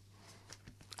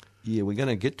 Yeah, we're going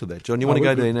to get to that. John, you want to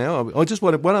go there now? I just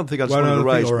wanted one other thing I just wanted to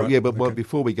raise. Right. But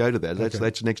before we go to that,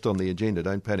 that's next on the agenda.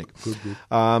 Don't panic. Good.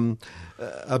 A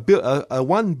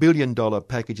 $1 billion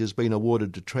package has been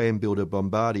awarded to tram builder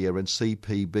Bombardier and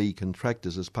CPB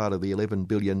contractors as part of the $11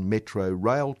 billion Metro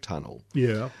Rail Tunnel.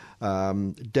 Yeah.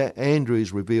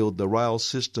 Andrews revealed the Rail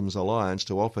Systems Alliance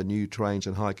to offer new trains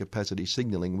and high-capacity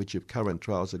signalling, which, if current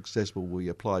trials are successful, will be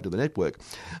applied to the network.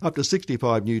 Up to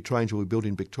 65 new trains will be built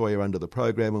in Victoria under the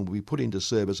program and will be put into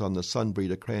service on the Sunbury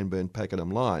to Cranbourne-Pakenham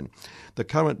line. The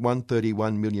current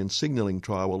 131 million signalling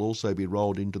trial will also be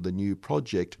rolled into the new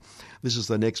project. This is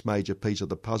the next major piece of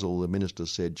the puzzle, the Minister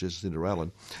said, Jacinta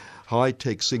Allen.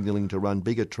 High-tech signalling to run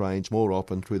bigger trains more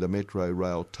often through the Metro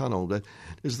Rail Tunnel.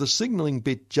 Is the signalling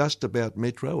bit just about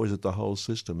Metro, or is it the whole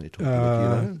system they're talking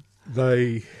about?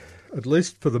 They, at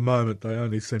least for the moment, they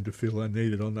only seem to feel they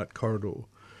need it on that corridor.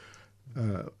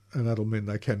 And that'll mean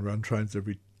they can run trains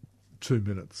every 2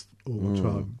 minutes all the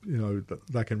time.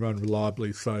 They can run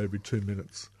reliably, say, every 2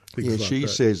 minutes things Yeah, like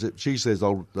that. she says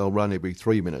they'll run every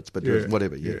 3 minutes, but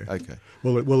whatever. Yeah, okay.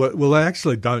 Well, they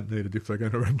actually don't need it if they're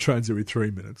going to run trains every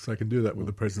 3 minutes. They can do that with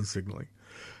the presence signalling,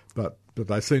 but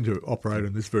they seem to operate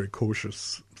in this very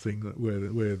cautious thing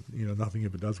where nothing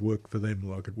ever does work for them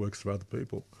like it works for other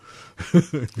people.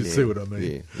 You see what I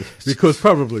mean? Yeah. Because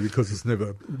it's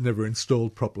never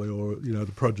installed properly, or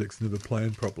the project's never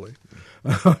planned properly.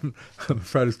 I'm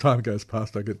afraid as time goes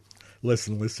past, I get less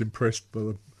and less impressed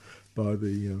by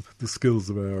the skills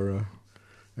of our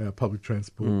public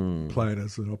transport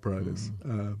planners and operators.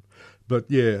 But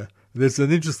yeah, there's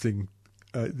an interesting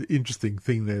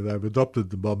thing there. They've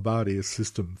adopted the Bombardier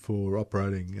system for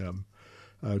operating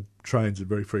trains at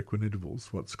very frequent intervals,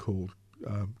 what's called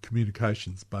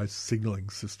communications-based signalling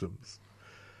systems,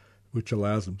 which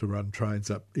allows them to run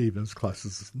trains up even as close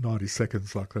as 90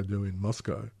 seconds like they do in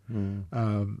Moscow.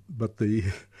 But the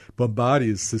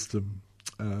Bombardier's system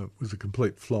was a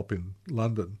complete flop in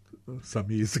London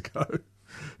some years ago.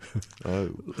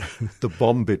 Oh, the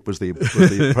bomb bit was the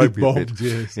appropriate bombed, bit.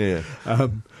 Yes. Yeah.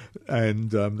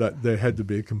 That there had to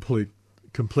be a complete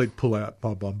pull-out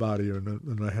by Bombardier,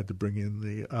 and they had to bring in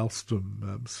the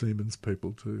Alstom Siemens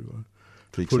people to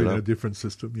put in a different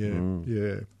system.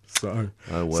 Yeah.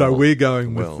 So we're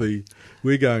going with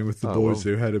the boys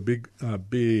who had a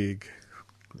big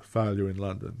failure in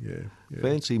London. Yeah.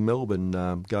 Fancy Melbourne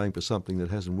going for something that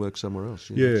hasn't worked somewhere else.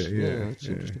 That's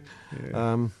interesting.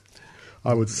 Yeah.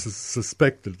 I would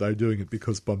suspect that they're doing it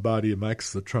because Bombardier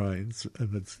makes the trains,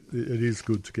 and it is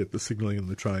good to get the signalling and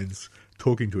the trains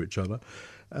talking to each other.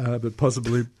 But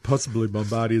possibly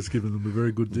Bombardier's given them a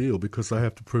very good deal because they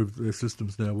have to prove that their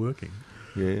system's now working.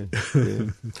 Yeah.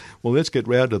 Well, let's get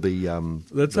round to the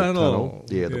tunnel.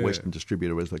 Yeah, the Western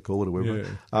Distributor, as they call it, or whatever.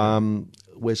 Yeah.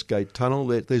 Westgate Tunnel.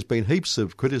 There's been heaps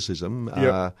of criticism.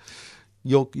 Yep.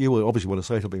 You obviously want to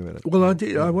say something about it. Well, I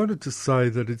did. I wanted to say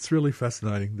that it's really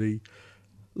fascinating. The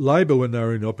Labor, when they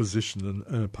were in opposition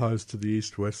and opposed to the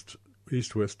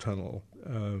East-West Tunnel,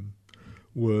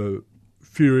 were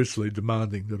furiously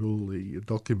demanding that all the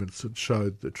documents that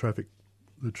showed the traffic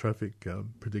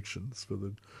predictions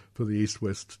for the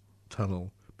East-West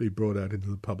Tunnel be brought out into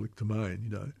the public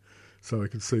domain. So we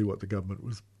could see what the government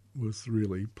was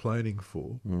really planning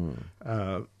for.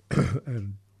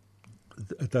 And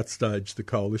at that stage, the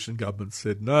coalition government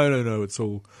said, no, it's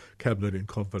all cabinet in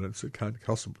confidence. It can't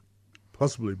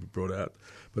possibly be brought out.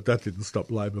 But that didn't stop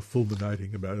Labor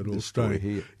fulminating about it all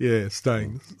staying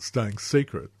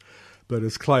secret. But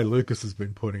as Clay Lucas has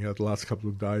been pointing out the last couple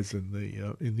of days in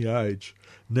the Age,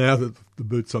 now that the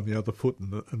boot's on the other foot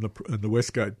and the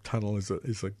Westgate Tunnel is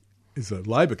a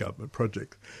Labor government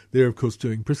project, they're of course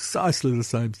doing precisely the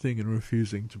same thing and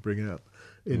refusing to bring out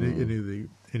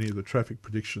any of the traffic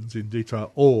predictions in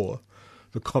detail or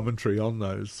the commentary on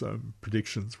those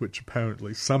predictions, which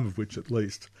apparently, some of which at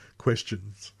least,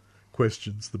 questions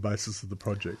the basis of the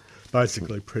project.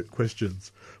 Basically,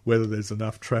 questions whether there's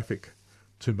enough traffic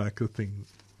to make the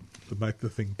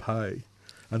thing pay,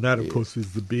 and that of course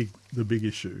is the big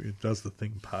issue. Does the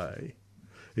thing pay?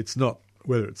 It's not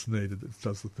whether it's needed. It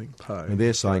does the thing pay. And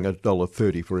they're saying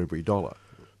 $1.30 for every dollar.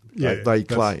 Yeah, they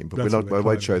claim, but we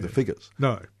won't show the figures.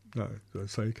 No,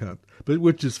 so you can't. But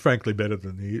which is frankly better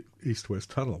than the East-West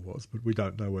Tunnel was. But we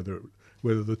don't know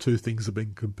whether the two things are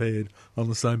being compared on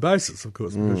the same basis, of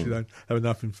course, because you don't have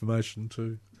enough information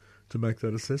to make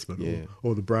that assessment,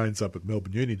 or the brains up at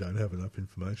Melbourne Uni don't have enough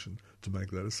information to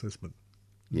make that assessment.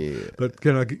 Yeah. But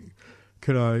can I?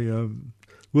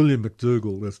 William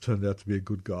McDougall has turned out to be a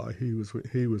good guy. He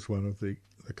was one of the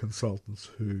consultants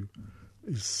who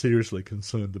is seriously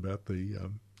concerned about the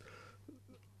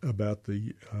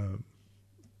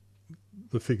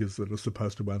figures that are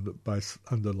supposed to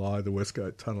underlie the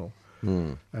Westgate Tunnel,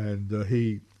 and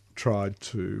he tried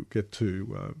to get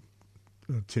to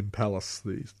Tim Pallas,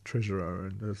 the treasurer,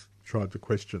 and has tried to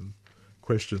question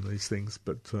these things,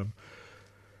 but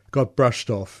got brushed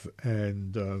off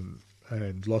and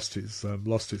lost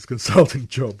his consulting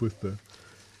job with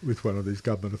one of these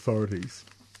government authorities.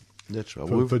 That's right.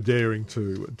 For daring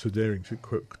to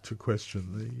question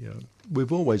the.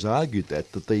 We've always argued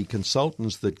that the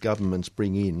consultants that governments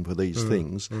bring in for these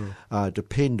things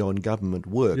depend on government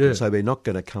work, and so they're not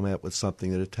going to come out with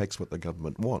something that attacks what the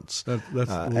government wants.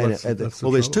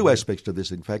 There's two aspects to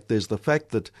this. In fact, there's the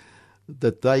fact that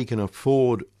they can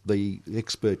afford the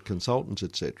expert consultants,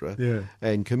 etc.,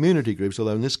 and community groups,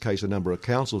 although in this case a number of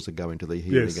councils are going to the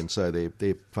hearing, and so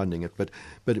they're funding it. But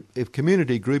if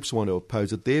community groups want to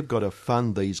oppose it, they've got to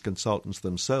fund these consultants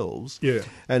themselves. Yeah.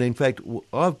 And in fact,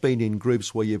 I've been in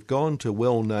groups where you've gone to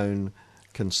well-known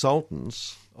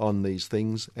consultants on these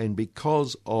things, and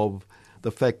because of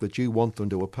the fact that you want them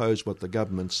to oppose what the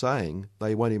government's saying,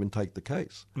 they won't even take the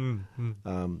case.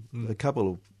 A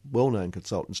couple of well-known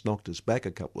consultants knocked us back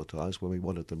a couple of times when we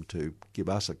wanted them to give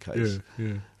us a case.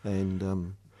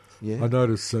 And I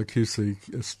notice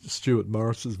QC Stuart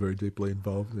Morris is very deeply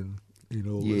involved in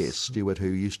all this. Yes, Stuart, who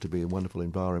used to be a wonderful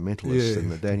environmentalist in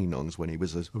the Dandenongs when he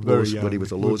was a law student. He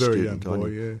was a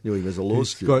law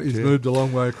student. He's moved a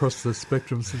long way across the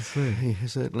spectrum since then. He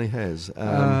certainly has.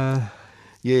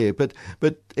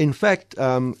 But in fact,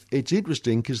 it's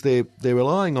interesting because they're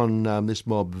relying on this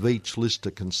mob Veitch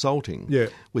Lister Consulting,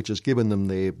 which has given them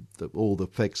all the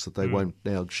facts that they won't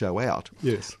now show out.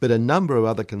 Yes. But a number of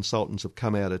other consultants have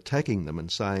come out attacking them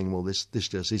and saying, well, this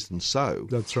just isn't so.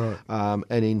 That's right.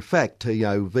 And in fact,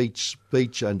 Veitch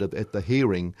at the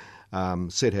hearing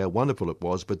said how wonderful it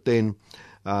was, but then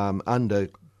under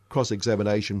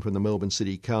cross-examination from the Melbourne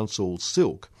City Council,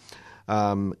 Silk,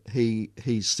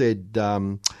 he said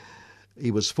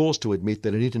he was forced to admit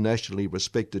that an internationally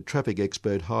respected traffic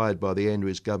expert hired by the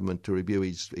Andrews government to review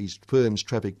his firm's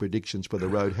traffic predictions for the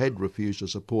road had refused to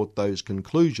support those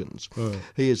conclusions.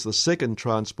 He is the second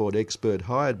transport expert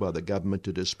hired by the government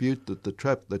to dispute that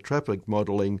the traffic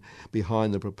modelling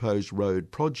behind the proposed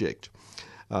road project.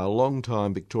 A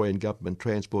long-time Victorian government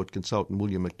transport consultant,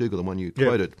 William McDougall, the one you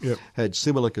quoted, had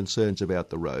similar concerns about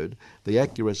the road. The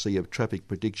accuracy of traffic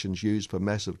predictions used for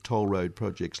massive toll road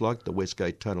projects like the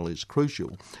Westgate Tunnel is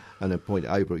crucial. And if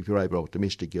you're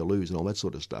over-optimistic, you lose and all that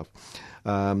sort of stuff.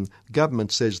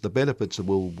 Government says the benefits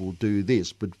will do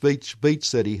this, but Veitch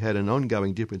said he had an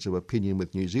ongoing difference of opinion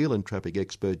with New Zealand traffic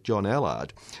expert John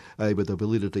Allard over the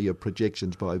validity of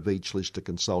projections by Veitch Lister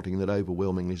Consulting that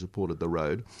overwhelmingly supported the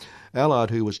road.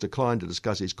 Allard, who was declined to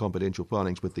discuss his confidential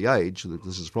findings with The Age,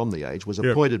 this is from The Age, was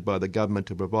appointed by the government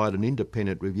to provide an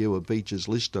independent review of Veitch's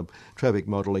Lister traffic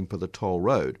modelling for the toll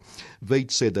road.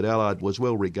 Veitch said that Allard was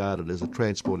well regarded as a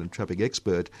transport and traffic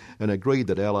expert and agreed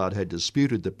that Allard had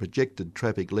disputed the projected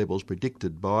traffic levels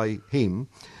predicted by him,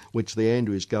 which the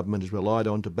Andrews government has relied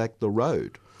on to back the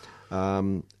road.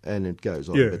 And it goes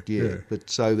on. But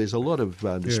so there's a lot of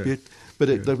dispute.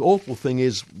 But the awful thing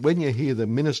is when you hear the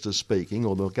minister speaking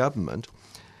or the government,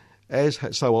 as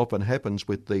so often happens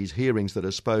with these hearings that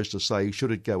are supposed to say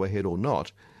should it go ahead or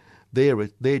not,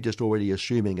 they're just already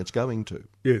assuming it's going to.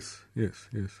 Yes.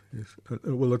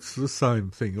 Well, it's the same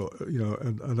thing.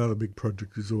 Another big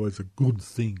project is always a good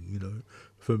thing,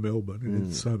 for Melbourne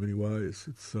in so many ways.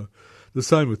 It's the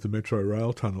same with the Metro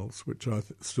rail tunnels, which I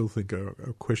still think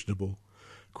are questionable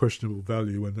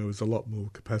value when there was a lot more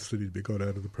capacity to be got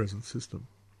out of the present system.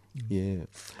 Go on.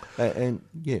 And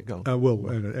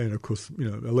of course,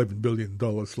 $11 billion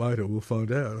later, we'll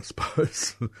find out, I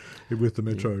suppose, with the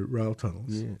Metro rail tunnels.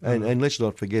 Yeah. And let's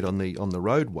not forget on the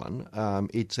road one,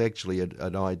 it's actually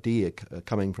an idea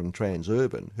coming from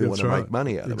Transurban who want to make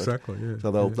money out of it. Exactly. Yeah.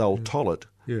 So they'll toll it.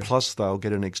 Yeah. Plus, they'll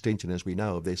get an extension, as we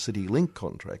know, of their City Link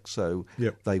contract. So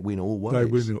they win all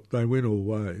ways. They win all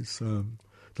ways.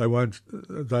 They won't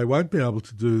be able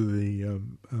to do the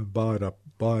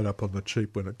buy it up on the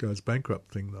cheap when it goes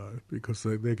bankrupt thing, though, because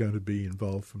they're going to be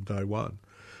involved from day one.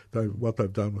 What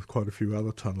they've done with quite a few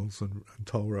other tunnels and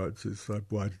toll roads is they've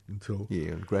waited until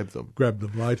and grab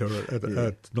them later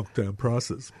at knockdown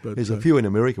prices. But there's a few in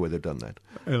America where they've done that,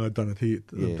 and they've done it here.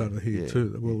 They've done it here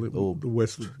too. Well,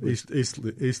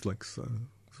 East Links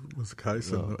was the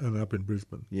case, and up in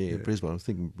Brisbane.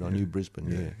 Brisbane. I knew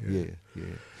Brisbane. Yeah.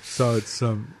 So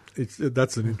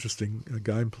that's an interesting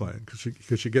game plan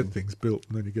because you get things built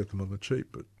and then you get them on the cheap,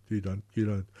 but you don't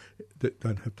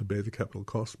have to bear the capital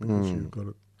cost because you've got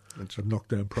a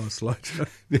knockdown price later.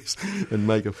 Yes, and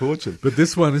make a fortune. But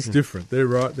this one is different.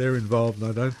 They're involved,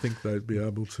 and I don't think they'd be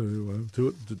able to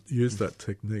use that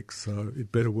technique. So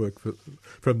it better work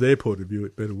from their point of view.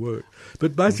 It better work.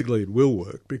 But basically, it will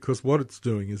work because what it's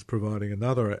doing is providing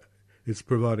another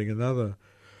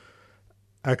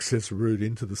access route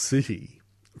into the city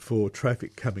for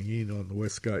traffic coming in on the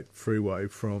Westgate Freeway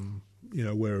from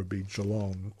Werribee,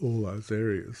 Geelong, all those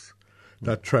areas.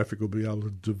 That traffic will be able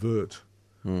to divert.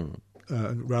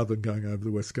 Rather than going over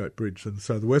the Westgate Bridge. And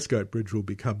so the Westgate Bridge will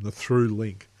become the through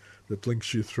link that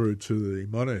links you through to the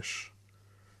Monash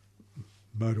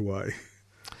motorway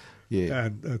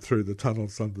and through the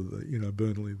tunnels under the,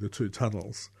 Burnley, the two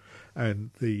tunnels. And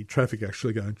the traffic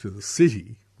actually going to the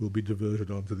city will be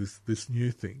diverted onto this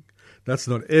new thing. That's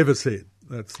not ever said.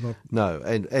 That's not. No,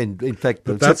 and in fact,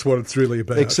 but that's what it's really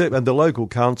about. And the local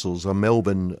councils are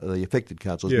Melbourne, the affected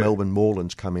councils, Yeah. Melbourne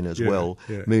Morelands come in as Yeah, well,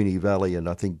 yeah. Moonee Valley, and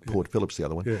I think Port Phillip's the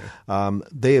other one. Yeah.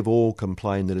 They've all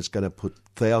complained that it's going to put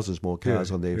thousands more cars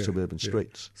Yeah, on their yeah, suburban yeah.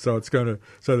 streets. So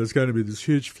there's going to be this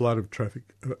huge flood of traffic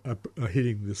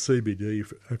hitting the CBD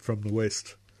from the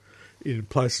west in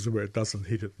places where it doesn't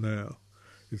hit it now.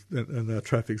 And our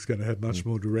traffic's going to have much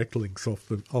more direct links off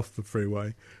the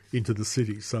freeway into the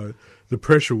city. So the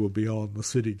pressure will be on the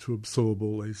city to absorb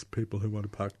all these people who want to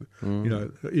park. You know,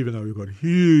 even though we've got a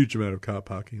huge amount of car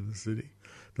parking in the city,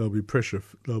 there'll be pressure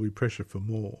for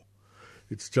more.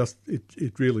 It's just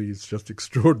it really is just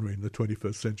extraordinary in the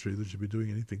 21st century that you'd be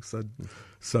doing anything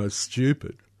so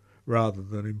stupid rather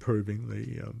than improving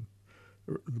the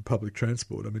public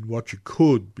transport. I mean, what you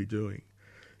could be doing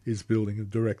is building a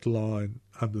direct line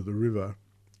under the river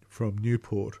from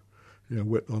Newport,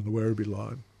 on the Werribee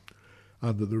line,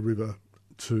 under the river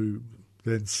to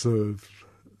then serve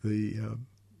the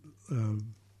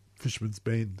Fisherman's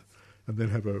Bend, and then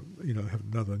have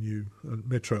another new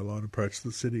metro line approach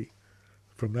the city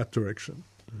from that direction,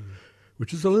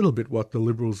 which is a little bit what the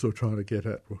Liberals were trying to get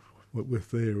at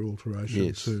with their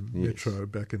alteration to metro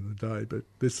back in the day. But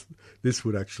this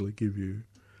would actually give you,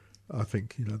 I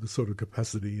think, the sort of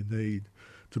capacity you need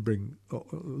to bring the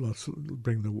Werribee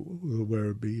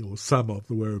or some of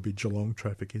the Werribee Geelong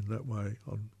traffic in that way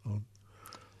on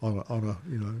a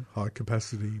high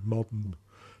capacity modern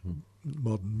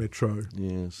metro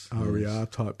RER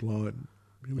type line.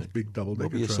 It was big double decker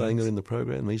trains. What were you saying that in the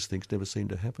program? These things never seem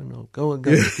to happen. Oh, go on.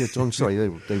 I'm sorry.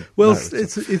 Well,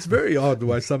 it's very odd the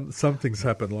way some things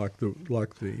happen, like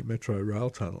the metro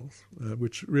rail tunnels,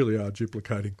 which really are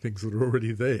duplicating things that are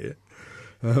already there.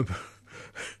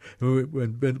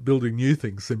 When building new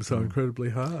things seems so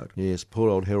incredibly hard. Yes, poor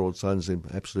old Herald Sun's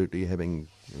absolutely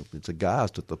it's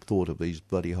aghast at the thought of these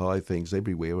bloody high things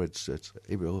everywhere. It's that's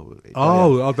Skylink.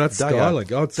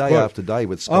 Day after day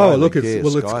with Skylink. Oh, look, it's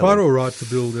Skylink. quite all right to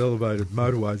build elevated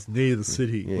motorways near the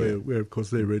city where of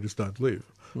course their readers don't live.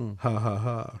 Ha ha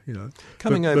ha!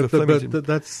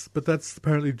 But that's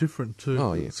apparently different to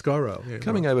Skyrail. Yeah,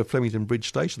 coming over Flemington Bridge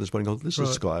Station this morning. This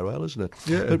is Skyrail, isn't it?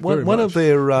 Yeah, but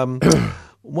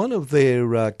one of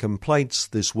their complaints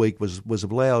this week was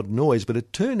of loud noise. But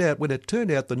it turned out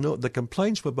the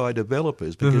complaints were by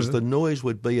developers because the noise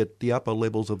would be at the upper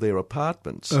levels of their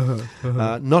apartments,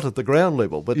 not at the ground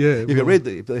level. But if you read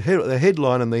the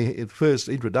headline and the first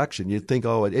introduction, you'd think,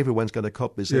 everyone's going to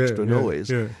cop this extra noise.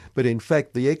 Yeah. But in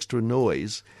fact, the extra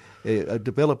noise,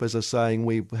 developers are saying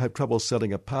we have trouble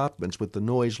selling apartments with the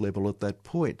noise level at that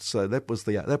point. So that was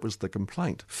the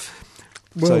complaint.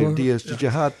 Well, so did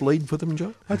your heart bleed for them,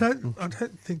 John? I don't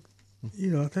think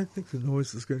the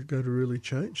noise is going to really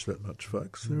change that much,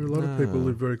 folks. There are a lot of people who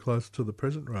live very close to the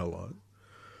present rail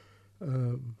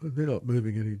line. They're not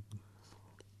moving any.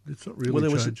 It's not really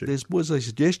changing. There was a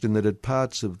suggestion that at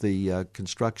parts of the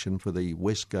construction for the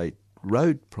Westgate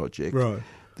Road project, right.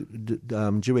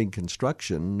 During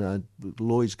construction,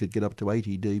 Lloyd's could get up to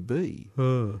 80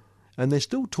 dB, and they're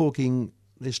still talking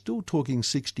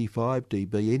 65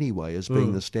 dB anyway as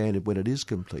being the standard when it is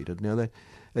completed. Now,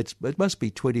 it must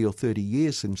be 20 or 30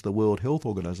 years since the World Health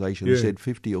Organization said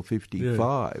 50 or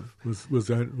 55 was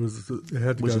it had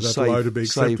to was go a that low to be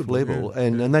safe level,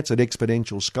 and that's an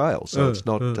exponential scale, so it's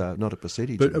not a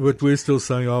percentage. But we're still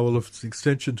saying, if it's an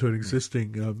extension to an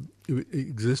existing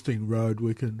road,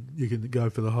 you can go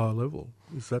for the higher level.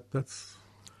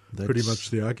 That's pretty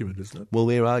much the argument, isn't it? Well,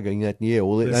 they're arguing that, yeah.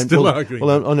 They're still arguing.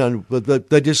 Well, I know, but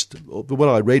they just, what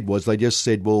I read was they just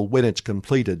said, well, when it's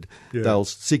completed,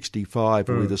 65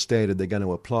 will be the standard they're going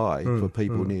to apply for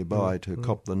people nearby to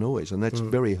cop the noise, and that's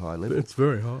very high level. It's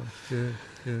very high, yeah.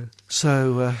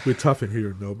 So we're tough in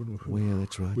here in Melbourne. Yeah,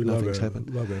 that's right. Nothing's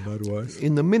happened. Love our motorways.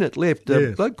 In the minute left,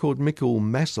 a bloke called Michael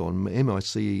Masson,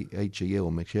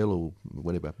 Michel, Michel or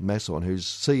whatever, Masson, who's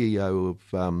CEO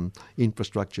of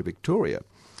Infrastructure Victoria.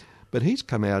 But he's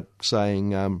come out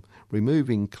saying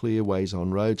removing clearways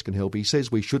on roads can help. He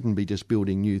says we shouldn't be just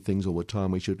building new things all the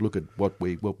time. We should look at what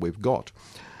we've got.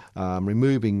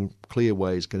 Removing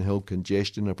clearways can help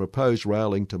congestion. A proposed rail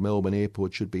link to Melbourne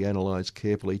Airport should be analysed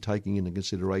carefully, taking into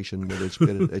consideration whether it's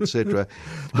better, etc.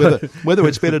 Whether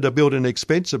it's better to build an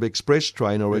expensive express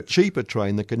train or a cheaper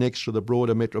train that connects to the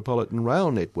broader metropolitan rail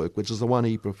network, which is the one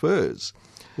he prefers.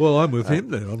 Well, I'm with him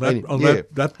then on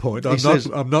that point.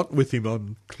 I'm not with him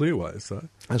on clearways, though.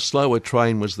 A slower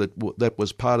train that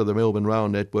was part of the Melbourne Rail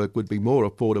network would be more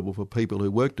affordable for people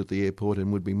who worked at the airport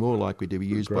and would be more likely to be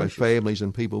used by families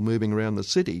and people moving around the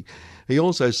city. He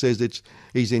also says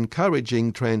he's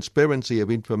encouraging transparency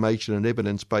of information and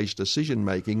evidence-based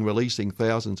decision-making, releasing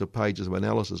thousands of pages of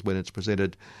analysis when it's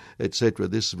presented, etc.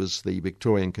 This was the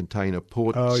Victorian container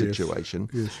port situation.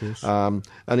 Yes.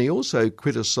 And he also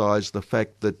criticised the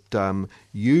fact that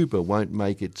Uber won't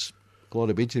make a lot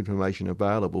of its information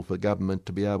available for government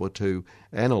to be able to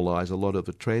analyse a lot of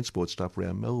the transport stuff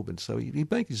around Melbourne. So he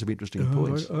makes some interesting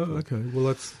points. Okay. Well,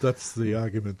 that's the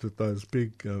argument that those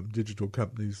big digital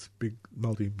companies, big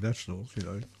multinationals,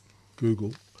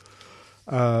 Google,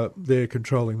 they're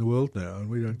controlling the world now, and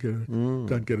we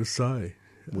don't get a say.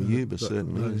 Well, Uber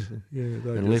certainly is. Yeah,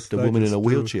 and left a woman in a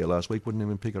wheelchair last week, wouldn't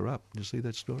even pick her up. Did you see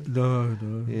that story? No.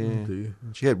 Yeah. Oh dear.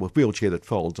 She had a wheelchair that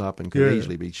folds up and can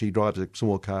easily be. She drives a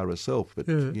small car herself, but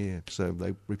so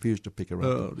they refused to pick her up.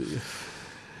 Oh dear.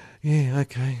 Yeah,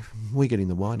 okay. We're getting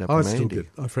the wind up from Andy.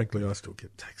 Frankly, I still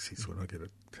get taxis when I get a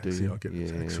taxi. I get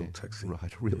an actual taxi. Right,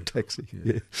 a real taxi.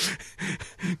 Yeah.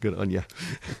 Good on you.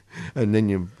 And then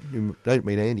you don't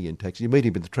meet Andy in taxi. You meet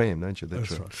him in the tram, don't you?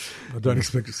 That's right. I don't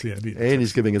expect to see Andy.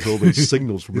 Andy's giving us all these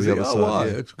signals from the other side.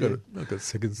 Why? I've got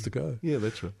seconds to go. Yeah,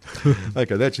 that's right.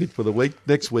 Okay, that's it for the week.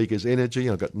 Next week is energy.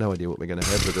 I've got no idea what we're going to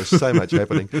have, but there's so much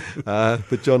happening.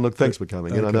 But John, look, thanks for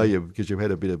coming. And I know because you've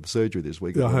had a bit of surgery this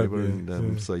week. I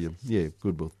have, So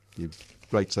good. Well,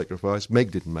 great sacrifice.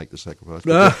 Meg didn't make the sacrifice,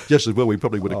 but just as well we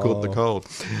probably would have caught the cold.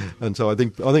 And so I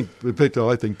think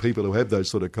people who have those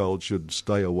sort of colds should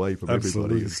stay away from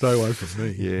everybody. Stay away from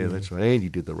me. Yeah, that's right. Andy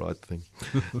did the right thing.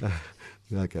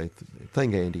 Okay,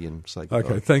 thank Andy and say goodbye.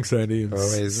 Okay, thanks Andy, and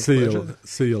see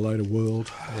you later, world.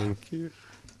 Thank you.